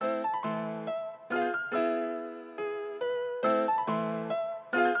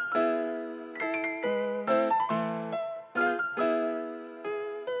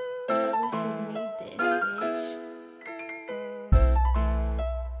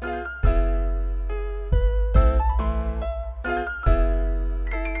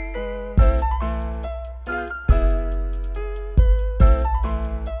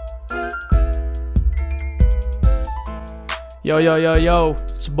Yo,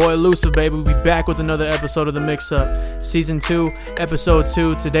 it's your boy Elusive, baby. We back with another episode of The Mix Up. Season 2, Episode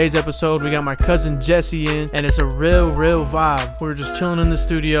 2. Today's episode, we got my cousin Jesse in, and it's a real vibe. We're just chilling in the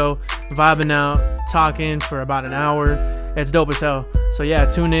studio, vibing out, talking for about an hour. It's dope as hell. So yeah,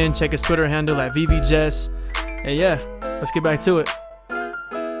 tune in, check his Twitter handle at VVJess. And yeah, let's get back to it.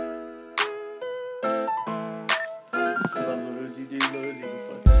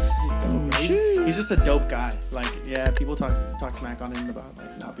 He's just a dope guy. Like, yeah, people talk smack on him about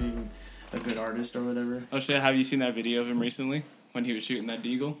like not being a good artist or whatever. Oh shit, have you seen that video of him recently? When he was shooting that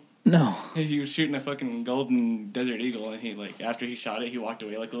deagle? No. He was shooting a fucking golden desert eagle, and he, like, after he shot it, he walked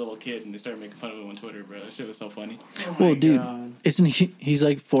away like a little kid, and they started making fun of him on Twitter, bro. That shit was so funny. Oh well, dude, God. isn't he's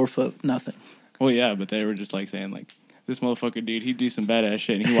like 4 foot nothing. Well, yeah, but they were just like saying, like, this motherfucker, dude, he'd do some badass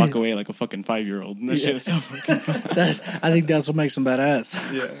shit, and he'd walk away like a fucking 5-year-old. And that shit is so fucking funny. I think that's what makes him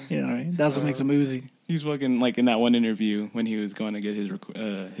badass. Yeah. You know, right? That's what makes him oozy. He's fucking, like, in that one interview when he was going to get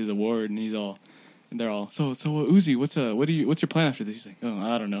his award, and they're all, so Uzi, what's your plan after this? He's like, oh,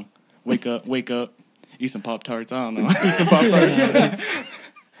 I don't know. Wake up, eat some Pop-Tarts. I don't know. Eat some Pop-Tarts.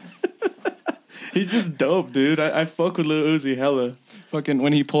 He's just dope, dude. I fuck with Lil Uzi hella. Fucking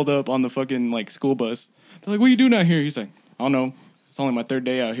when he pulled up on the fucking like school bus, they're like, "What are you doing out here?" He's like, "I don't know. It's only my 3rd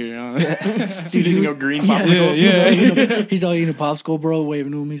day out here." He's eating a green popsicle. Yeah. He's all eating a popsicle, bro,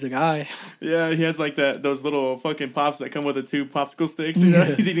 waving to him. He's like, "Hi." Yeah, he has like those little fucking pops that come with the 2 popsicle sticks. You know?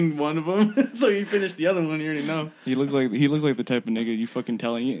 He's eating one of them, so he finished the other one. You already know. He looked like the type of nigga you fucking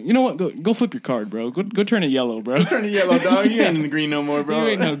telling you know what? Go flip your card, bro. Go turn it yellow, bro. Turn it yellow, dog. You ain't in the green no more, bro.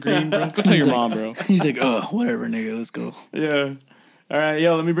 You ain't no green, bro. Go tell your mom, bro. He's like, "Oh, whatever, nigga. Let's go." Yeah. All right,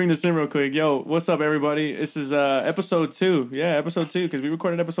 yo, let me bring this in real quick. Yo, what's up, everybody? This is episode 2. Yeah, episode 2, because we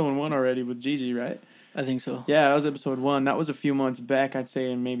recorded episode 1 already with Gigi, right? I think so. Yeah, that was episode 1. That was a few months back, I'd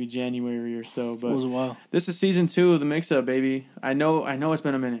say in maybe January or so. But It was a while. this is season 2 of The Mix Up, baby. I know it's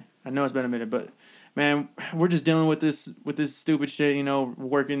been a minute. But man, we're just dealing with this stupid shit, you know,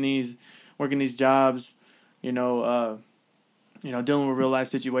 working these jobs, dealing with real life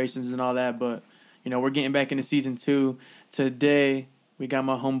situations and all that. But we're getting back into season 2 today. We got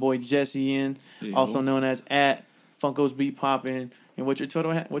my homeboy Jesse in, also known as @Funko's Beat Poppin'. And what's your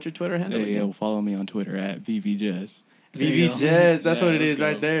Twitter handle? Hey, yo, follow me on Twitter @VVJess. VVJess, that's what it is go.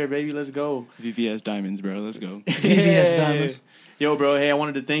 right there, baby. Let's go. VVS Diamonds, bro. Let's go. VVS Diamonds. Yo, bro. Hey, I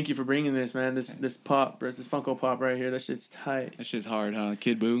wanted to thank you for bringing this, man. This pop, bro. This Funko Pop right here. That shit's tight. That shit's hard, huh?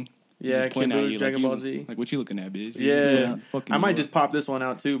 Kid Boo. Yeah, Just Kid point at Boo, you, Dragon Ball Z. Like, what you looking at, bitch? Yeah. Fucking I might you just up. pop this one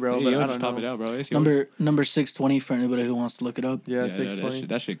out too, bro. Yeah, But I just don't pop know. it out, bro. It's yours. Number 620 for anybody who wants to look it up. Yeah, Yeah, 620.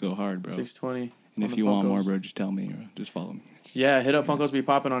 that shit go hard, bro. 620. And if you want more, bro, just tell me or just follow me. Yeah, hit up Funko's Be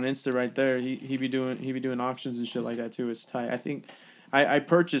Poppin' on Insta right there. He be doing auctions and shit like that too. It's tight. I think I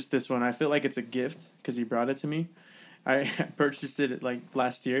purchased this one. I feel like it's a gift because he brought it to me. I purchased it like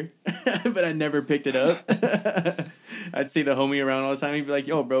last year, but I never picked it up. I'd see the homie around all the time. He'd be like,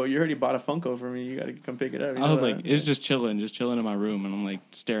 "Yo, bro, you already bought a Funko for me. You gotta come pick it up." I was like, it's just chilling in my room, and I'm like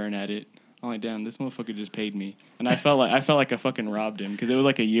staring at it. I'm like, damn, this motherfucker just paid me, and I felt like I fucking robbed him because it was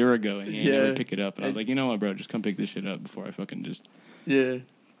like a year ago, and he ain't never pick it up. And I was like, you know what, bro, just come pick this shit up before I fucking just. Yeah.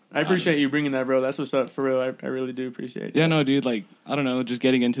 I appreciate you bringing that, bro. That's what's up, for real. I really do appreciate it. Yeah, no, dude, like, I don't know, just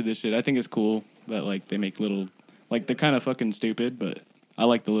getting into this shit. I think it's cool that, like, they make little, like, they're kind of fucking stupid, but I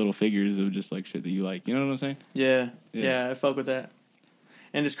like the little figures of just, like, shit that you like. You know what I'm saying? Yeah, I fuck with that.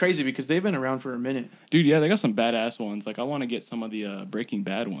 And it's crazy because they've been around for a minute. Dude, yeah, they got some badass ones. Like, I want to get some of the Breaking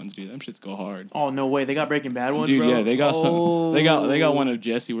Bad ones, dude. Them shits go hard. Oh, no way. They got Breaking Bad ones, dude, bro? Yeah, they got some. They got one of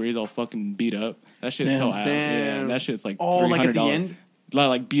Jesse where he's all fucking beat up. That shit's so out. Damn. Yeah, that shit's like $300. Like at the end?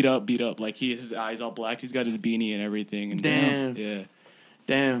 Like beat up. Like his eyes all black. He's got his beanie and everything. And damn. Yeah.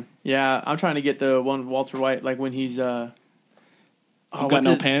 Damn. Yeah, I'm trying to get the one Walter White, like when he's got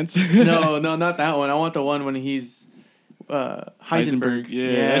no pants. No, not that one. I want the one when he's Heisenberg.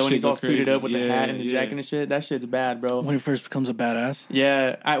 Yeah, when he's all crazy. Suited up with the hat and the jacket and shit. That shit's bad, bro. When he first becomes a badass.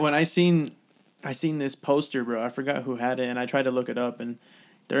 Yeah, when I seen this poster, bro. I forgot who had it, and I tried to look it up, and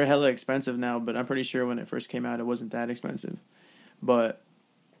they're hella expensive now. But I'm pretty sure when it first came out, it wasn't that expensive. But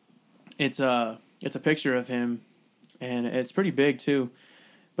it's a picture of him, and it's pretty big too.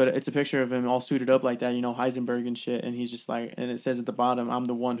 But it's a picture of him all suited up like that, Heisenberg and shit. And he's just like, and it says at the bottom, "I'm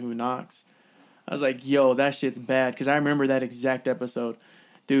the one who knocks." I was like, yo, that shit's bad. Because I remember that exact episode.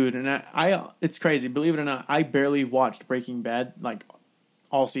 Dude, and I it's crazy. Believe it or not, I barely watched Breaking Bad, like,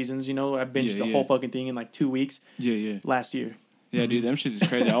 all seasons, I binged the whole fucking thing in, like, 2 weeks. Yeah. Last year. Yeah, dude, them shits is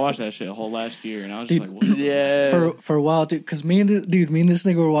crazy. I watched that shit a whole last year, and I was just like, what? Yeah. For a while, dude, because me and this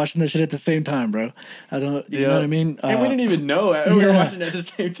nigga were watching that shit at the same time, bro. You know what I mean? And we didn't even know we were watching it at the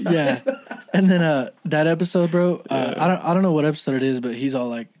same time. Yeah. And then that episode, bro. Yeah. I don't know what episode it is, but he's all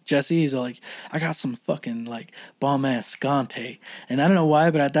like Jesse. He's all like, I got some fucking like bomb ass Scante, and I don't know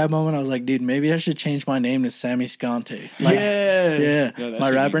why, but at that moment I was like, dude, maybe I should change my name to Sammy Scante. Like, yeah. yeah, that my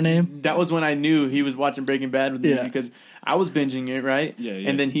should rapper be- name. That was when I knew he was watching Breaking Bad with me Yeah. because I was binging it, right? Yeah, yeah.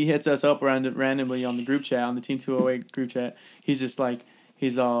 And then he hits us up randomly on the group chat, on the Team 208 group chat. He's just like,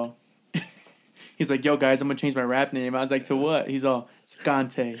 he's all, he's like, yo guys, I'm gonna change my rap name. I was like, to what? He's all,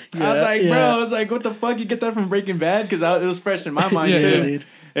 Scante. I was like, bro, I was like, what the fuck? You get that from Breaking Bad? Because it was fresh in my mind Yeah, too. yeah, dude.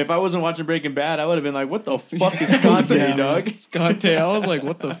 If I wasn't watching Breaking Bad, I would have been like, what the fuck is Scante, Yeah, dog? Scante, I was like,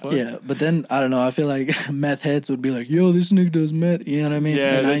 what the fuck? Yeah, but then I don't know. I feel like meth heads would be like, "Yo, this nigga does meth." You know what I mean?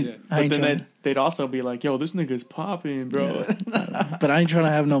 Yeah, And I they- ain't- I but ain't then trying- they'd also be like, yo, this nigga's popping, bro. but I ain't trying to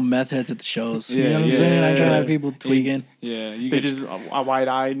have no meth heads at the shows. You Yeah, know what I'm yeah, saying? I ain't trying to yeah. have people tweaking. Yeah, you They get just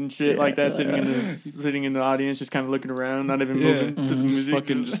wide-eyed and shit Yeah. like that, sitting in the audience, just kind of looking around, not even Yeah. moving to the music.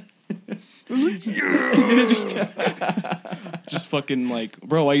 fucking just fucking like,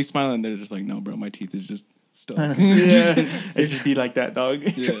 bro, why you smiling? They're just like, no, bro, my teeth is just stuck. I know. yeah, it just be like that, dog.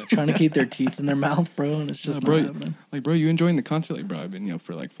 Yeah. Trying to keep their teeth in their mouth, bro, and it's just bro, not happening. like, bro, you enjoying the concert? Like, bro, I've been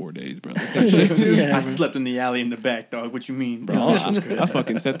for like 4 days, bro. Like, that shit- Yeah, I bro. slept in the alley in the back, dog. What you mean, bro, bro? I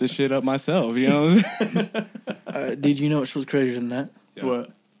fucking set this shit up myself. You know? What I'm saying? Did you know what was crazier than that? Yeah.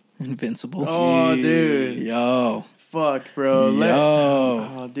 What? Invincible. Oh, Jeez. dude, Yo, fuck, bro. yo.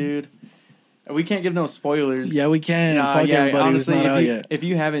 Oh, dude, we can't give no spoilers. Yeah, we can. Fuck everybody who's not out yet. if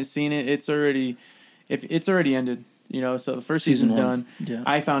you haven't seen it, it's already ended. You know, so the first Season season's one. done. Yeah.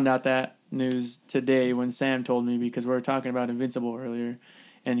 I found out that news today when Sam told me because we were talking about Invincible earlier,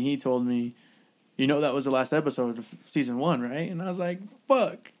 and he told me, you know, that was the last episode of season 1, right? And I was like,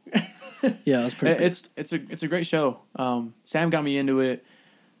 fuck. Yeah, it was pretty. It's a great show. Sam got me into it.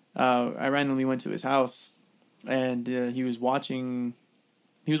 I randomly went to his house, and he was watching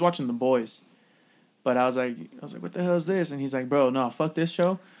The Boys. But I was like, what the hell is this? And he's like, bro, no, fuck this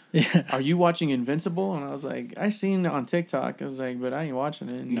show. Yeah. Are you watching Invincible? And I was like, I seen it on TikTok. I was like, but I ain't watching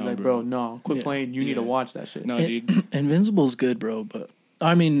it. And he's No, like, bro. bro, no, quit Yeah. playing. You need to Yeah. watch that shit. No, It- dude. Invincible's good, bro, but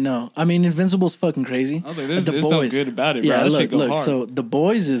I mean, no. I mean, Invincible's fucking crazy. I was like, there's The no Boys. good about it, bro. Yeah, That shit look. go hard. So the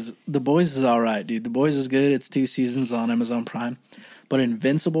boys is all right, dude. The Boys is good. It's 2 seasons on Amazon Prime, but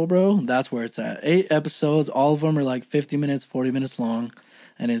Invincible, bro, that's where it's at. 8 episodes. All of them are like 50 minutes, 40 minutes long,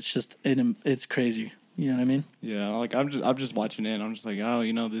 and it's just it's crazy. You know what I mean? Yeah, like I'm just watching it. And I'm just like, oh,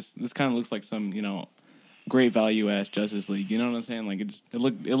 you know, this kind of looks like some, you know, great value ass Justice League. You know what I'm saying? Like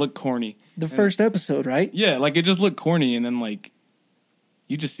it looked corny. The first episode, right? Yeah, like it just looked corny, and then like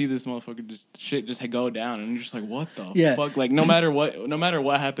you just see this motherfucker just go down, and you're just like, what the Yeah. fuck? Like no matter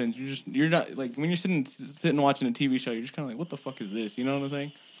what happens, you're not like when you're sitting watching a TV show, you're just kind of like, what the fuck is this? You know what I'm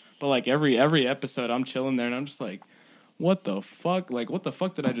saying? But like every episode, I'm chilling there, and I'm just like, what the fuck? Like, what the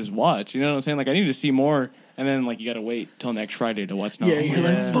fuck did I just watch? You know what I'm saying? Like, I need to see more, and then like you gotta wait till next Friday to watch. Yeah, you're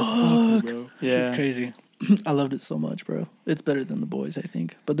like, fuck. bro. Yeah. It's crazy. I loved it so much, bro. It's better than The Boys, I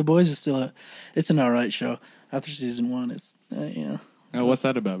think. But The Boys is still it's an alright show. After season 1, it's yeah. Now, what's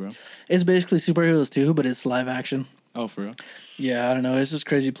that about, bro? It's basically superheroes too, but it's live action. Oh, for real? Yeah, I don't know. It's just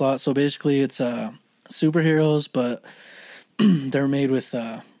crazy plot. So basically, it's superheroes, but they're made with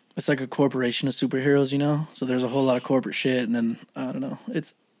it's like a corporation of superheroes, you know. So there's a whole lot of corporate shit, and then I don't know.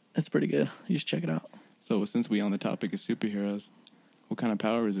 It's pretty good. You should check it out. So since we on the topic of superheroes, what kind of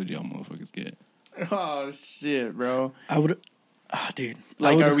powers would y'all motherfuckers get? Oh shit, bro. I would, dude.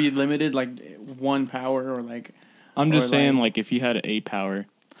 Like, I would, are we limited like one power or like I'm just Or, saying, like- like if you had a power,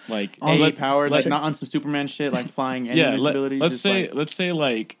 like Oh, a let- power, like let- not on some Superman shit, like flying any yeah, invincibility? let's just say like, let's say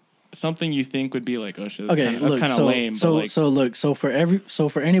like something you think would be like, oh shit, that's okay, kinda, look. that's kind of So lame. so but like, so look. So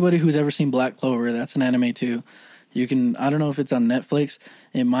for anybody who's ever seen Black Clover, that's an anime too. You can. I don't know if it's on Netflix.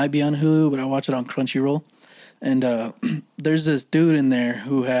 It might be on Hulu, but I watch it on Crunchyroll. And there's this dude in there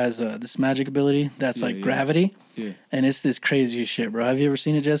who has this magic ability that's Yeah, like yeah. gravity, yeah. and it's this crazy as shit, bro. Have you ever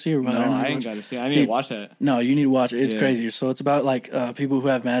seen it, Jesse? Or what? No, don't know if I you ain't watch- got to see. I need Dude, to watch that. No, you need to watch it. It's Yeah. crazy. So it's about like people who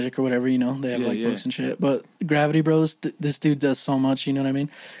have magic or whatever, you know. They have Yeah, like yeah. books and shit. But gravity, bro, this dude does so much, you know what I mean?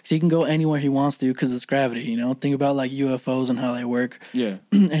 Because he can go anywhere he wants to because it's gravity, you know? Think about like UFOs and how they work. Yeah,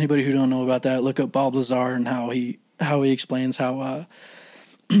 Anybody who don't know about that, look up Bob Lazar and how he explains how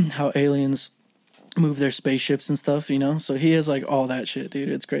how aliens move their spaceships and stuff, you know? So he has like all that shit, dude.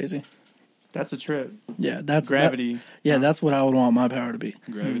 It's crazy. that's a trip. Yeah, that's Gravity. yeah, that's what I would want my power to be.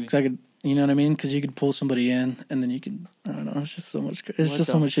 gravity. Because I could, you know what I mean? Because you could pull somebody in, and then you could, I don't know. It's just so much. It's What just the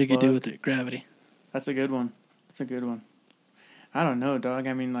so much you could do fuck? with it. Gravity. That's a good one. That's a good one. I don't know, dog.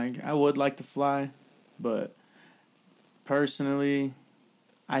 I mean, like, I would like to fly, but personally,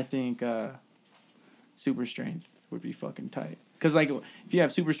 I think super strength would be fucking tight. because like if you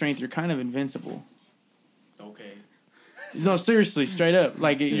have super strength, you're kind of invincible. Okay. No, seriously, straight up.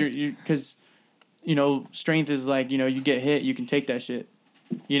 Like you're because strength is like you get hit, you can take that shit.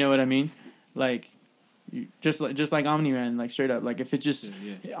 You know what I mean? Like just like Omni-Man, like straight up. Like if it's just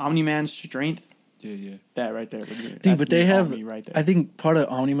Omni-Man's strength. Yeah. That right there. Dude, but they have. Right there. I think part of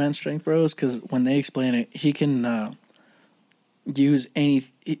Omni-Man's strength, bro, is because when they explain it, he can use any.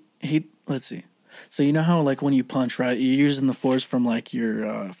 He let's see. So you know how like when you punch, right? You're using the force from like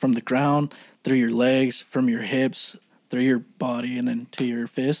your from the ground through your legs, from your hips, through your body, and then to your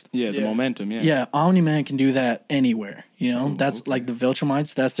fist. Yeah, the momentum. Yeah. Yeah, Omni-Man can do that anywhere. That's okay. like the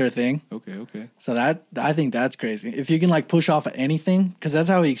Viltrumites. That's their thing. Okay. So I think that's crazy. If you can like push off of anything, because that's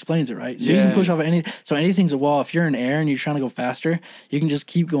how he explains it, right? So you can push off of any. So anything's a wall. If you're in air and you're trying to go faster, you can just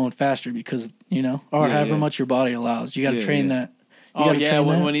keep going faster because however much your body allows. You got to train that.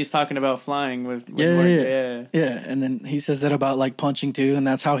 When he's talking about flying with and then he says that about like punching too, and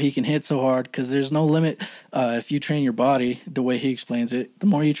that's how he can hit so hard because there's no limit. If you train your body the way he explains it, the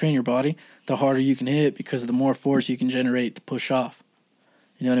more you train your body, the harder you can hit because the more force you can generate to push off.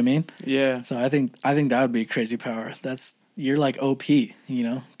 You know what I mean? Yeah. So I think that would be a crazy power. You're like OP,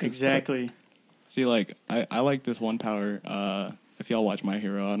 Exactly. See, like I like this one power. If y'all watch My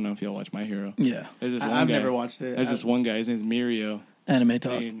Hero, I don't know if y'all watch My Hero. Yeah. I've never watched it. There's this one guy. His name's Mirio. Anime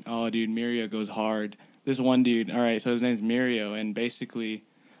talk. Dude, Mirio goes hard. This one dude. All right, so his name's Mirio, and basically,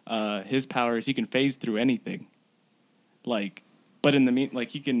 his power is he can phase through anything. Like, but in the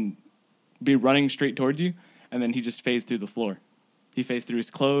he can be running straight towards you, and then he just phased through the floor. He phased through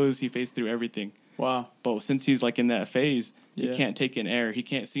his clothes. He phased through everything. Wow. But since he's like in that phase, he can't take in air. He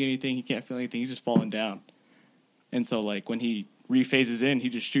can't see anything. He can't feel anything. He's just falling down. And so, like, when he rephases in, he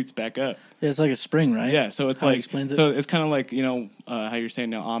just shoots back up. Yeah, it's like a spring, right? Yeah, so it's how like, he explains it. So it's kind of like, how you're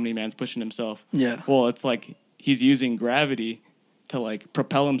saying now Omni-Man's pushing himself. Yeah. Well, it's like he's using gravity to, like,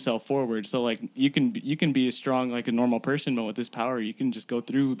 propel himself forward. So, like, you can be as strong like a normal person, but with this power, you can just go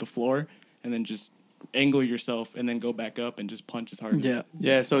through the floor and then just angle yourself and then go back up and just punch as hard as...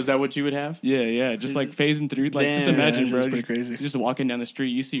 Yeah, so is that what you would have? Yeah, just, like, phasing through. Like, just imagine, bro. That's pretty crazy. You're just walking down the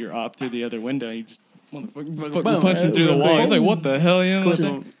street, you see your op through the other window, and you just... punching through the wall. He's like, "What the hell,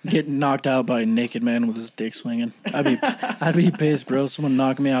 Just getting knocked out by a naked man with his dick swinging. I'd be pissed, bro. Someone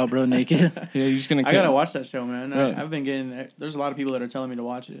knock me out, bro, naked. Yeah, you're just gonna. I gotta watch that show, man. I've been getting. There's a lot of people that are telling me to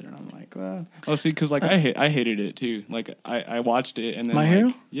watch it, and I'm like, well. Oh, see, because like I hated it too. Like I watched it, and then My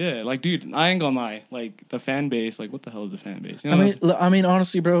Hero. Yeah, like dude, I ain't gonna lie. Like the fan base, like what the hell is the fan base? I mean,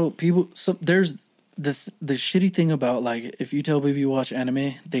 honestly, bro. People, there's. The shitty thing about like if you tell people you watch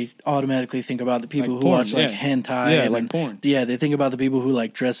anime, they automatically think about the people who watch like hentai, like porn. Yeah, they think about the people who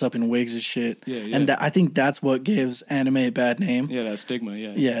like dress up in wigs and shit. Yeah. And I think that's what gives anime a bad name. Yeah, that stigma.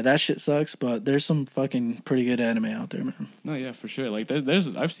 Yeah. Yeah, that shit sucks. But there's some fucking pretty good anime out there, man. No, yeah, for sure. Like there's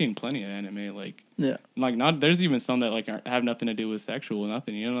I've seen plenty of anime. Like yeah, there's even some that like have nothing to do with sexual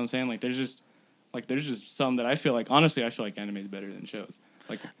nothing. You know what I'm saying? Like there's just some that I feel like honestly I feel like anime is better than shows.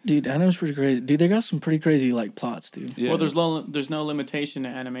 Like, dude, anime's pretty crazy. Dude, they got some pretty crazy like plots, dude. Yeah. Well, there's no limitation to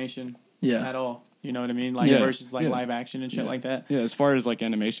animation. At all. You know what I mean? Like versus like live action and shit like that. Yeah, as far as like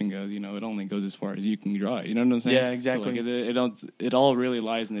animation goes, it only goes as far as you can draw it. You know what I'm saying? Yeah, exactly. So, like, it all really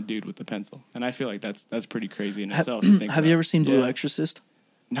lies in the dude with the pencil, and I feel like that's pretty crazy in itself. To think have you ever seen Blue Exorcist?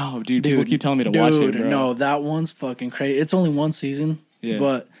 No, dude. People keep telling me to watch it. Bro. No, that one's fucking crazy. It's only one season,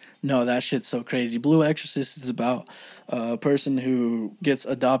 but. No, that shit's so crazy. Blue Exorcist is about a person who gets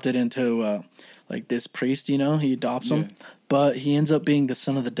adopted into like this priest, he adopts him, but he ends up being the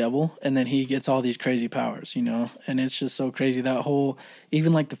son of the devil, and then he gets all these crazy powers, and it's just so crazy. That whole,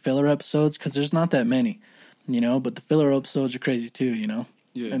 even like the filler episodes, because there's not that many, but the filler episodes are crazy too,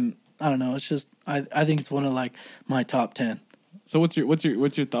 Yeah. And I don't know, it's just, I think it's one of like my top 10. So what's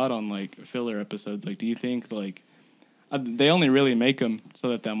your thought on like filler episodes? Like, do you think like, they only really make them so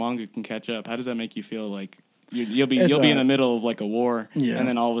that manga can catch up. How does that make you feel? Like you'll be in the middle of like a war, and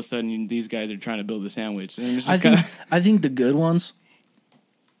then all of a sudden these guys are trying to build a sandwich. And it's just I think the good ones.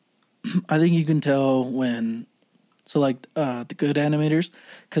 I think you can tell when, so like the good animators,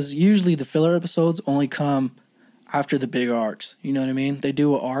 because usually the filler episodes only come after the big arcs. You know what I mean? They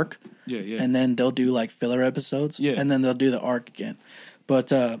do an arc, and then they'll do like filler episodes, and then they'll do the arc again.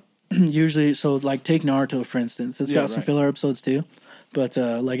 But usually, so like take Naruto for instance, it's got some filler episodes too, but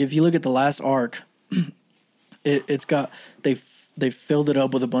like if you look at the last arc, it's got they filled it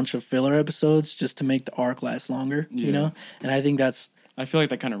up with a bunch of filler episodes just to make the arc last longer, and I think I feel like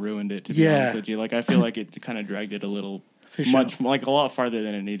that kind of ruined it. To be honest with you, like I feel like it kind of dragged it a little like a lot farther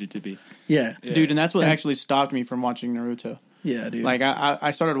than it needed to be. Yeah, dude, and that's what actually stopped me from watching Naruto. Yeah, dude. Like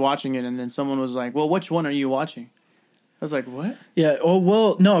I started watching it, and then someone was like, "Well, which one are you watching?" I was like, what? Yeah. Oh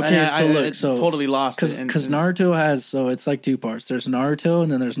well, no. Okay. So totally lost it. Because Naruto has, so it's like two parts. There's Naruto,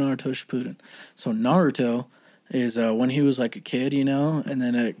 and then there's Naruto Shippuden. So Naruto is when he was like a kid, you know, and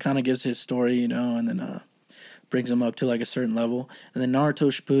then it kind of gives his story, you know, and then brings him up to like a certain level. And then Naruto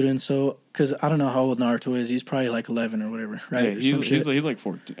Shippuden. So because I don't know how old Naruto is, he's probably like 11 or whatever, right? Yeah, he's like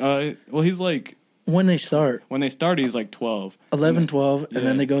 14. Well, he's like. When they start, he's like 12. 11, 12, and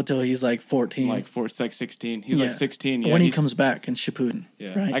then they go till he's like 14. It's like 16. He's like 16. Yeah, when he comes back in Shippuden.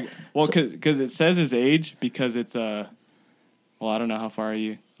 Yeah. Right? Because it says his age because it's well, I don't know how far are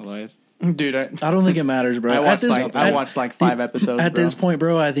you, Elias? Dude, I don't think it matters, bro. I watched like 5 episodes. At this point,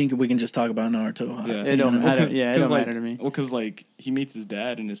 bro, I think we can just talk about Naruto. Yeah, it don't matter to me. Well, because like he meets his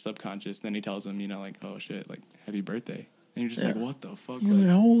dad in his subconscious, and then he tells him, you know, like, oh shit, like happy birthday. And you're just like, what the fuck? You're like,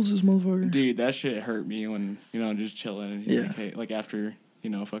 how old is this motherfucker? Dude, that shit hurt me when, you know, just chilling. And he's like, hey, like after, you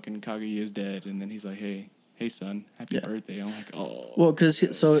know, fucking Kaguya is dead. And then he's like, hey son, happy birthday. I'm like, oh. Well,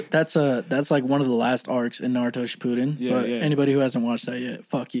 because, so that's like one of the last arcs in Naruto Shippuden. Yeah, but anybody who hasn't watched that yet,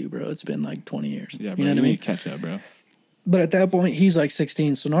 fuck you, bro. It's been like 20 years. Yeah, bro, you know what I mean? Catch up, bro. But at that point, he's like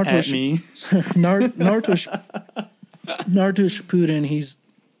 16. So Naruto Shippuden,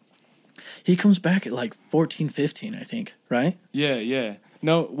 he comes back at like 14, 15, I think, right? Yeah.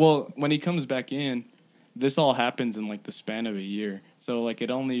 No, well, when he comes back in, this all happens in like the span of a year. So like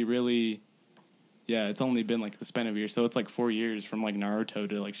it's only been like the span of a year. So it's like 4 years from like Naruto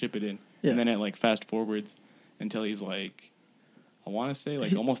to like Shippuden. Yeah. And then it like fast forwards until he's like, I want to say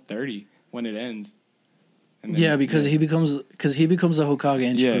like almost 30 when it ends. And then, because he becomes a Hokage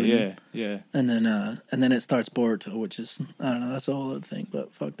in Shippuden. Yeah. And then it starts Boruto, which is, I don't know, that's a whole other thing,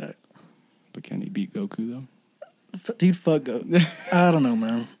 but fuck that. But can he beat Goku, though? Dude, fuck Goku. I don't know,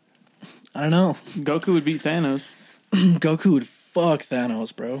 man. I don't know. Goku would beat Thanos. Goku would fuck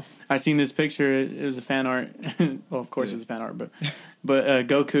Thanos, bro. I seen this picture. It was a fan art. Well, of course it was a fan art, but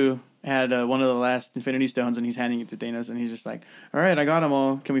Goku had one of the last Infinity Stones, and he's handing it to Thanos, and he's just like, all right, I got them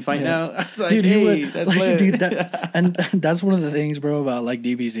all. Can we fight now? I was like, dude, hey, that's like, lit. Dude, and that's one of the things, bro, about like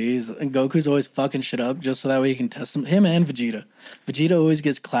DBZs. And Goku's always fucking shit up just so that way he can test him. Him and Vegeta. Vegeta always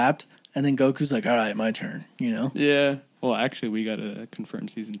gets clapped. And then Goku's like, all right, my turn, you know? Yeah. Well, actually, we got a confirmed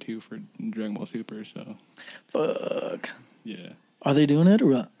season 2 for Dragon Ball Super, so. Fuck. Yeah. Are they doing it or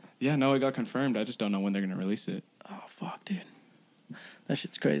what? Yeah, no, it got confirmed. I just don't know when they're going to release it. Oh, fuck, dude. That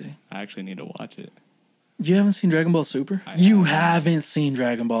shit's crazy. I actually need to watch it. You haven't seen Dragon Ball Super? You haven't seen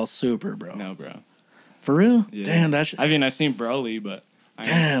Dragon Ball Super, bro. No, bro. For real? Yeah. Damn, that shit. I mean, I've seen Broly, but...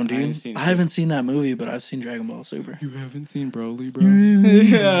 Damn, dude. I haven't seen that movie, but I've seen Dragon Ball Super. You haven't seen Broly, bro?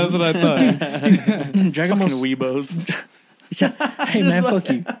 Yeah, that's what I thought. Dude, Dragon Ball Weebos. Yeah. Hey, man, fuck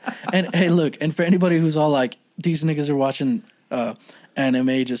you. And hey, look, and for anybody who's all like, these niggas are watching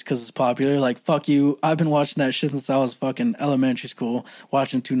anime just because it's popular, like, fuck you. I've been watching that shit since I was fucking elementary school,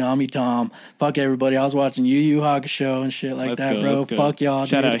 watching Toonami Tom. Fuck everybody. I was watching Yu Yu Hakusho and shit like that, bro. Fuck y'all,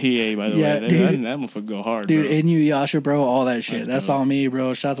 Shout out Hiei, by the way. Dude, that motherfucker go hard, dude, bro. Inuyasha, bro, all that shit. That's all me,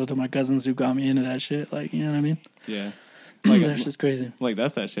 bro. Shouts out to my cousins who got me into that shit. Like, you know what I mean? Yeah. Like, that's just crazy. Like,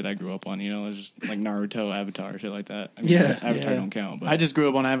 that's that shit I grew up on, you know? It's just like Naruto, Avatar, shit like that. I mean, yeah. Avatar don't count, but... I just grew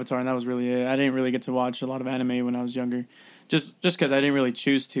up on Avatar, and that was really it. I didn't really get to watch a lot of anime when I was younger. Just because I didn't really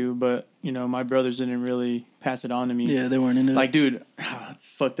choose to, but, you know, my brothers didn't really pass it on to me. Yeah, they weren't into it. Like, dude, it's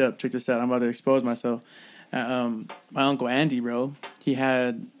fucked up. Check this out. I'm about to expose myself. My Uncle Andy, bro, he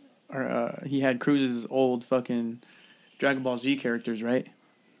had Cruz's old fucking Dragon Ball Z characters, right?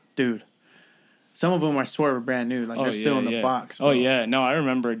 Dude. Some of them, I swear, were brand new. Like, they're still in the box. Bro. Oh, yeah. No, I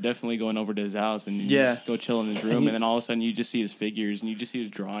remember definitely going over to his house and you just go chill in his room, and then all of a sudden you just see his figures and you just see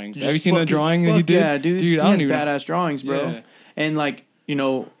his drawings. Have you seen the drawing that he did? Yeah, dude. He has even... badass drawings, bro. Yeah. And, like, you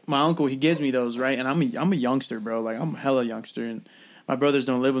know, my uncle, he gives me those, right? And I'm a youngster, bro. Like, I'm a hella youngster, and my brothers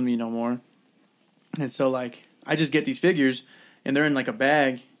don't live with me no more. And so, like, I just get these figures, and they're in, like, a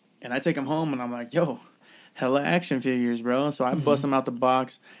bag, and I take them home, and I'm like, yo, hella action figures, bro. So I bust them out the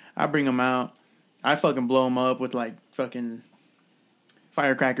box. I bring them out. I fucking blow them up with, like, fucking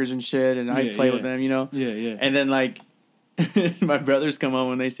firecrackers and shit, and I play with them, you know? Yeah. And then, like, my brothers come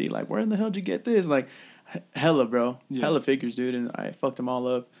home and they see, like, where in the hell did you get this? Like, hella, bro. Yeah. Hella figures, dude, and I fucked them all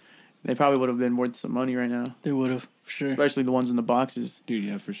up. They probably would have been worth some money right now. They would have, for sure. Especially the ones in the boxes. Dude,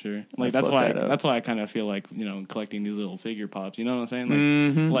 yeah, for sure. Like, that's why I kind of feel like, you know, collecting these little figure pops, you know what I'm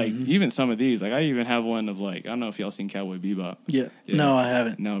saying? Like, even some of these, like, I even have one of, like, I don't know if y'all seen Cowboy Bebop. Yeah. No, I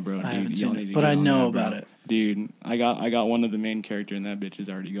haven't. No, bro. I haven't seen it, but I know about it. Dude, I got one of the main character, and that bitch is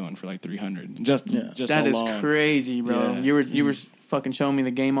already going for, like, $300. Just that alone. Is crazy, bro. Yeah. You were fucking showing me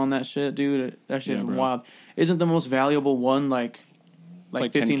the game on that shit, dude. That shit is wild. Isn't the most valuable one, like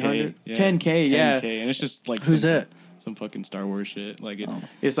 1,500? Yeah. 10K, yeah. And it's just like... Who's that? some fucking Star Wars shit. Like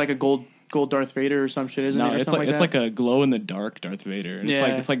it's like a gold Darth Vader or some shit, isn't it? Or it's something like that? it's like a glow in the dark Darth Vader. And Yeah.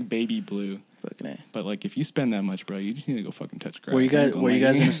 it's like baby blue. Fucking A. But like if you spend that much, bro, you just need to go fucking touch grass. Were you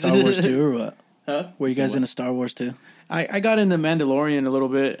guys into Star Wars too, or what? Huh? Were you guys into Star Wars too? I got into Mandalorian a little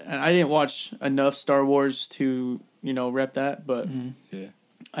bit, and I didn't watch enough Star Wars to rep that, but Yeah.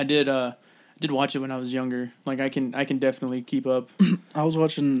 I did watch it when I was younger. Like I can definitely keep up. I was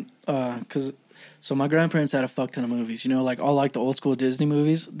watching so my grandparents had a fuck ton of movies, like all like the old school Disney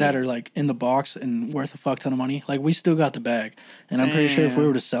movies that are like in the box and worth a fuck ton of money. Like we still got the bag, and I'm pretty sure if we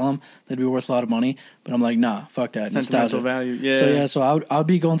were to sell them, they'd be worth a lot of money. But I'm like, nah, fuck that. Sentimental Nostalgia. value. Yeah. So I'd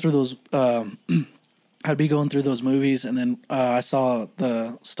be going through those. I'd be going through those movies, and then I saw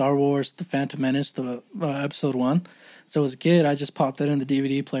the Star Wars, The Phantom Menace, the episode 1. So as a kid, I just popped that in the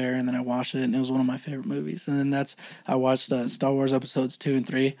DVD player, and then I watched it, and it was one of my favorite movies. And then I watched Star Wars episodes 2 and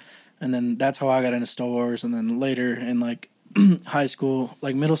 3, and then that's how I got into Star Wars. And then later in like high school,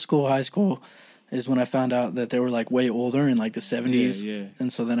 like middle school, high school, is when I found out that they were like way older in like the 70s. Yeah.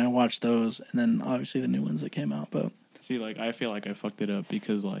 And so then I watched those, and then obviously the new ones that came out. But See, like I feel like I fucked it up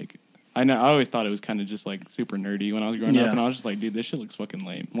because like I always thought it was kind of just like super nerdy when I was growing up, and I was just like, dude, this shit looks fucking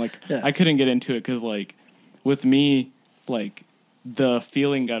lame. Like I couldn't get into it because like with me, like the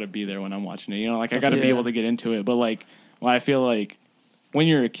feeling got to be there when I'm watching it. Like I got to be able to get into it. But like, I feel like when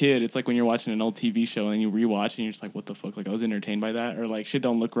you're a kid, it's like when you're watching an old TV show and you rewatch and you're just like, what the fuck? Like I was entertained by that, or like shit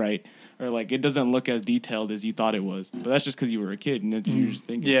don't look right, or like it doesn't look as detailed as you thought it was. But that's just because you were a kid and you're just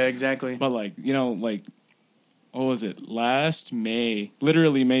thinking. Yeah, exactly. But like like. What was it? Last May,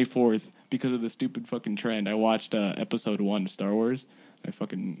 literally May 4th, because of the stupid fucking trend, I watched episode 1 of Star Wars.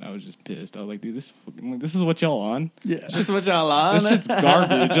 I was just pissed. I was like, dude, this is what y'all on? Yeah, this is what y'all on. This shit's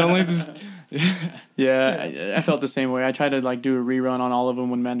garbage. I'm like, yeah, I felt the same way. I tried to like do a rerun on all of them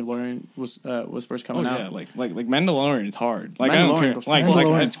when Mandalorian was first coming out. Yeah, like Mandalorian is hard. Like Mandalorian I don't care.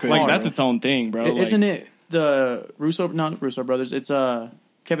 Mandalorian's crazy, like that's its own thing, bro. Isn't it the not Russo brothers? It's not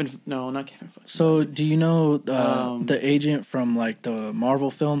Kevin. So, do you know the agent from like the Marvel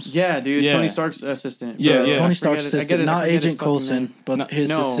films? Yeah, dude, Yeah. Tony Stark's assistant. Yeah. Tony Stark's I assistant, I not forget his Agent fucking Coulson, name. but his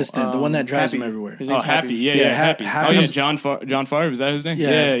assistant, the one that drives him everywhere. His Oh, name's Happy. Yeah, Yeah, Happy. Happy's- John Favreau. Is that his name? Yeah,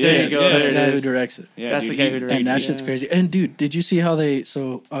 there you go. That's the There it guy who is. directs it. Yeah, That's dude, the guy who directs And that it, shit's yeah. crazy. And dude, did you see how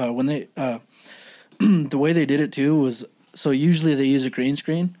when they the way they did it too was, so usually they use a green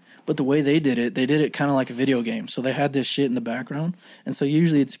screen, but the way they did it kind of like a video game. So they had this shit in the background, and so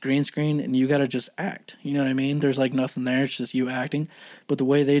usually it's green screen and you got to just act. You know what I mean? There's like nothing there. It's just you acting. But the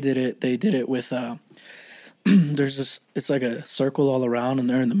way they did it with there's this. It's like a circle all around, and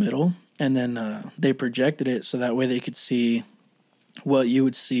they're in the middle, and then they projected it so that way they could see what you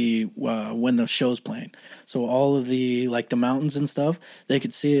would see when the show's playing. So all of the like the mountains and stuff, they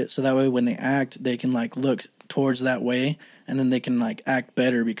could see it. So that way when they act, they can like look towards that way, and then they can like act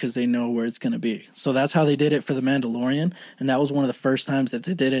better because they know where it's going to be. So that's how they did it for The Mandalorian, and that was one of the first times that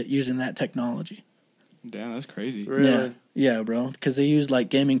they did it using that technology. Damn, that's crazy. Really? Yeah, bro, because they used like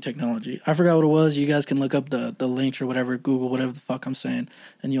gaming technology. I forgot what it was. You guys can look up the links or whatever, Google whatever the fuck I'm saying,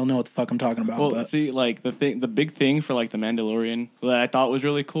 and you'll know what the fuck I'm talking about. Well, but see, like the big thing for like the Mandalorian that I thought was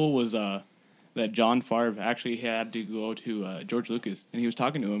really cool was that John Favreau actually had to go to George Lucas, and he was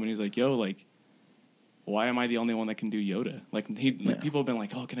talking to him, and he's like, "Yo, like, why am I the only one that can do Yoda?" Like people have been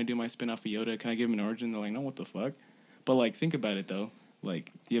like, "Oh, can I do my spin off of Yoda? Can I give him an origin?" They're like, "No, what the fuck?" But like, think about it though,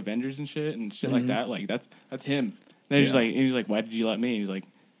 like the Avengers and shit like that, like that's him. And he's like, "Why did you let me?" And he's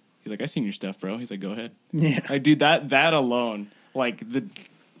like, "I seen your stuff, bro." He's like, "Go ahead." yeah, Like, dude, that alone, like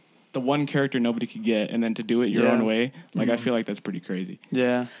the one character nobody could get, and then to do it your own way, like I feel like that's pretty crazy.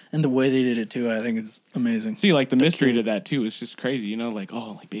 Yeah. and the way they did it too, I think it's amazing. See, like the mystery to that too is just crazy. Like,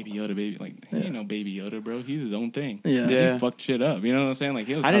 oh, like Baby Yoda, Baby Yoda, bro. He's his own thing. Yeah. He fucked shit up. You know what I'm saying? Like,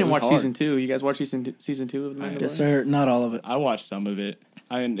 I didn't watch season 2. You guys watch season 2 of The Mandalorian? Yes, sir. Not all of it. I watched some of it.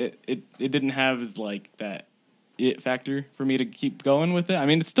 I mean, it didn't have as like that it factor for me to keep going with it. I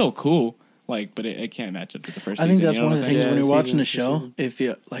mean, it's still cool. Like, but it can't match up to the first I season. think that's you know one of what the I'm things saying? when you're watching a season.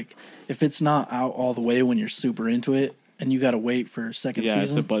 show. If it's not out all the way when you're super into it, and you got to wait for a second Yeah,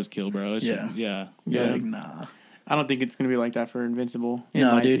 season. it's a buzzkill, bro. It's Yeah. yeah. You're Yeah. like, nah. I don't think it's going to be like that for Invincible. It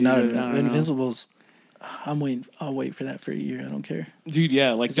No, might dude, be, not but I don't know. Invincible's. I'll wait for that for a year. I don't care. Dude,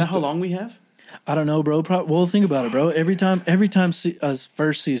 yeah. Like, Is that how long we have? I don't know, bro. Well, think about it, bro. Every time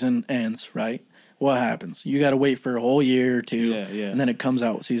first season ends, right? What happens? You got to wait for a whole year or two, Yeah. and then it comes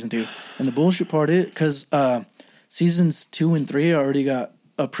out with season 2. And the bullshit part is because seasons 2 and 3 already got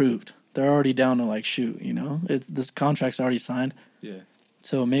approved. They're already down to like shoot. You know, this contract's already signed. Yeah.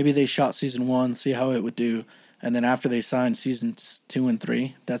 So maybe they shot season 1, see how it would do, and then after they sign seasons 2 and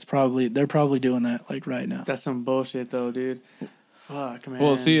 3, they're probably doing that like right now. That's some bullshit though, dude. Fuck, man.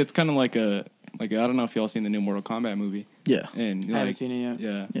 Well, see, it's kind of like I don't know if y'all seen the new Mortal Kombat movie. Yeah, And I haven't seen it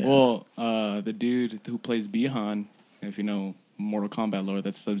yet. Yeah. Well, the dude who plays Bihan, if you know Mortal Kombat lore,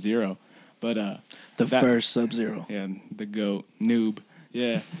 that's Sub-Zero. But the first Sub-Zero. Yeah, the GOAT noob.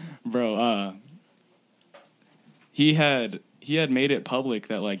 Yeah, bro. He had made it public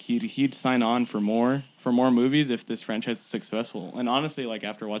that like he'd sign on for more movies if this franchise is successful. And honestly, like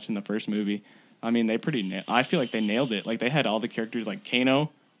after watching the first movie, I mean I feel like they nailed it. Like they had all the characters like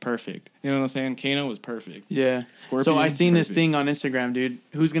Kano, perfect. You know what I'm saying? Kano was perfect. Yeah. Scorpion, so I seen perfect. this thing on Instagram, dude.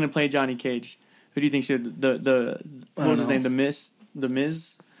 Who's gonna play Johnny Cage? Who do you think should what was his name? The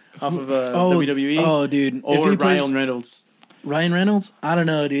Miz off of WWE. Oh, dude. Or Ryan Reynolds. Ryan Reynolds? I don't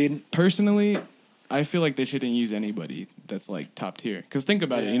know, dude. Personally, I feel like they shouldn't use anybody that's like top tier. Because think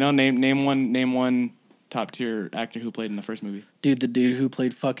about it, you know, name one top tier actor who played in the first movie. Dude, the dude who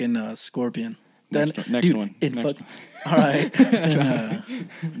played fucking Scorpion. Next one. All right.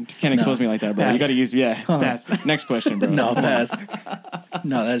 Can't expose me like that, bro. Pass. You got to use Pass. Next question, bro. No, pass.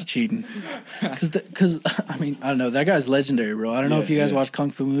 No, that's cheating. Because I mean, I don't know. That guy's legendary, bro. I don't know if you guys watch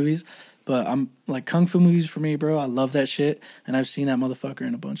kung fu movies, but I'm like kung fu movies for me, bro. I love that shit, and I've seen that motherfucker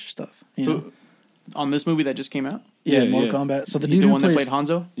in a bunch of stuff. You know, on this movie that just came out. Yeah, Mortal Kombat. So the dude the who one that played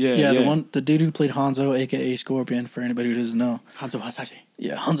Hanzo. Yeah. the dude who played Hanzo, aka Scorpion, for anybody who doesn't know. Hanzo Hasashi.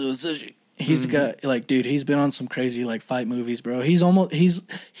 Yeah, Hanzo Hasashi. He's the guy, like, dude, he's been on some crazy like fight movies, bro. He's on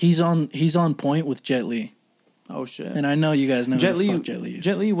point with Jet Li. Oh shit! And I know you guys know Jet who the Li. fuck Jet Li is.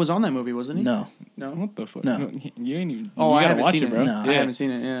 Jet Li was on that movie, wasn't he? No, What the fuck? No. You ain't even. Oh, you I gotta haven't watch seen it, bro. No. I haven't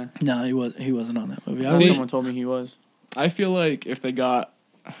seen it. Yeah. no, he wasn't on that movie. Someone told me he was. I feel like if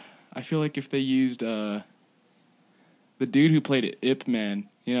they used the dude who played Ip Man,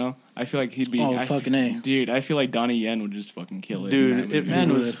 you know, I feel like he'd be. Fucking A. Dude, I feel like Donnie Yen would just fucking kill it. Dude, Ip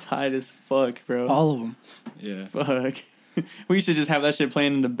Man was would. tight as fuck, bro. all of them. Yeah. Fuck. We used to just have that shit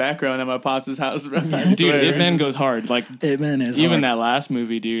playing in the background at my pops' house, bro. I Dude, swear. Ip Man goes hard. Like Ip Man is even hard. that last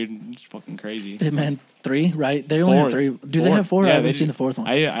movie, dude, it's fucking crazy. Ip Man 3, right? They only have 3. Do they have 4? Yeah, I haven't they seen do. the 4th one.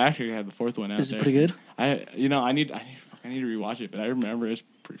 I actually had the 4th one out. Is it pretty good? I need to rewatch it, but I remember it's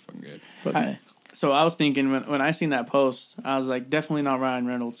pretty fucking good. Fucking A. So I was thinking when I seen that post, I was like, definitely not Ryan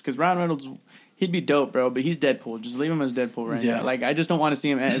Reynolds, because Ryan Reynolds, he'd be dope, bro. But he's Deadpool. Just leave him as Deadpool right Yeah. now. Like I just don't want to see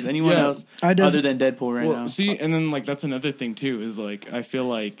him as anyone Yeah. else I def- other than Deadpool right now. See, and then like that's another thing too is like I feel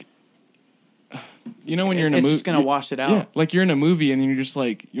like you know when you're in a It's movie, just gonna wash it out. Yeah, like you're in a movie and then you're just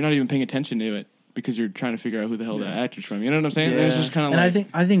like you're not even paying attention to it because you're trying to figure out who the hell that actor's from. You know what I'm saying? Yeah. And it's just kind of And like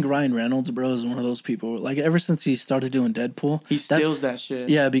I think Ryan Reynolds, bro, is one of those people. Like ever since he started doing Deadpool, He that's- steals that shit.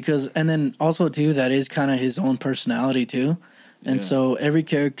 Yeah, because and then also too, that is kind of his own personality too. And Yeah. so every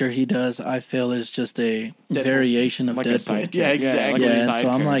character he does, I feel, is just a Deadpool. variation of like a Deadpool. side Yeah, character. exactly. like a Yeah, and side so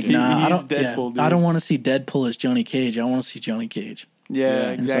I'm like, character. nah, I He's don't. Deadpool, I don't dude. want to see Deadpool as Johnny Cage. I want to see Johnny Cage. Yeah, Yeah.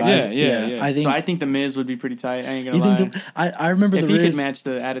 And so exactly. Yeah. I think. So I think the Miz would be pretty tight. I ain't gonna you lie. think I remember if the he Riz, could match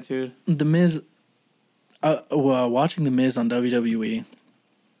the attitude. the Miz. Watching the Miz on WWE,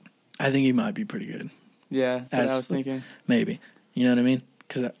 I think he might be pretty good. Yeah, that's what As I was for- thinking. Maybe, you know what I mean?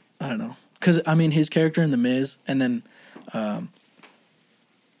 Because I don't know. Because I mean, his character in the Miz, and then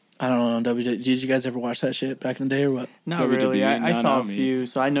I don't know on WWE. Did you guys ever watch that shit back in the day or what? Not WWE, really. I saw not a me. few,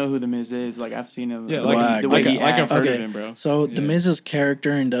 so I know who the Miz is. Like I've seen him. Yeah, the like, Whack. the way he I've acts. heard Okay. of him, bro. So the Yeah. Miz's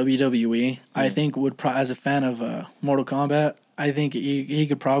character in WWE, I think would as a fan of Mortal Kombat, I think he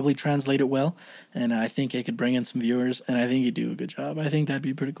could probably translate it well, and I think it could bring in some viewers, and I think he'd do a good job. I think that'd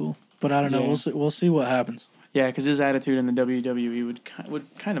be pretty cool. But I don't know. Yeah. We'll see what happens. Yeah, because his attitude in the WWE would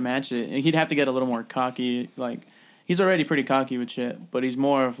kind of match it. And he'd have to get a little more cocky. Like he's already pretty cocky with shit, but he's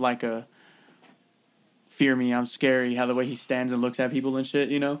more of like a fear me, I'm scary. How the way he stands and looks at people and shit,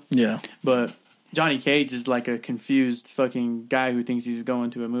 you know. Yeah. But Johnny Cage is like a confused fucking guy who thinks he's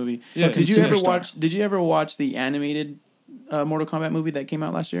going to a movie. Yeah. Did you ever Superstar. Did you ever watch the animated Mortal Kombat movie that came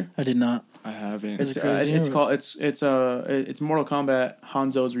out last year? I did not. I haven't. Is it crazy It's or- called it's Mortal Kombat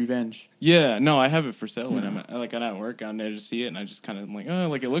Hanzo's Revenge. Yeah, no, I have it for sale when I'm at work. I'm there to see it, and I just kind of like, oh,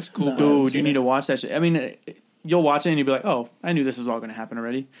 like it looks cool. No. but- Dude, you need to watch that shit. I mean, you'll watch it and you'll be like, "Oh, I knew this was all going to happen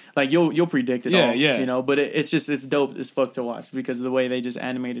already." Like you'll predict it Yeah, all, yeah. you know. But it's dope as fuck to watch because of the way they just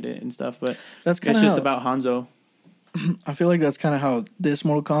animated it and stuff. But That's kind it's of just about Hanzo. I feel like that's kind of how this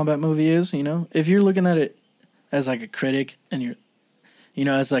Mortal Kombat movie is. You know, if you're looking at it as like a critic and you're, you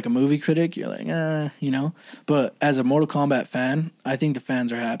know, as like a movie critic, you're like, you know. But as a Mortal Kombat fan, I think the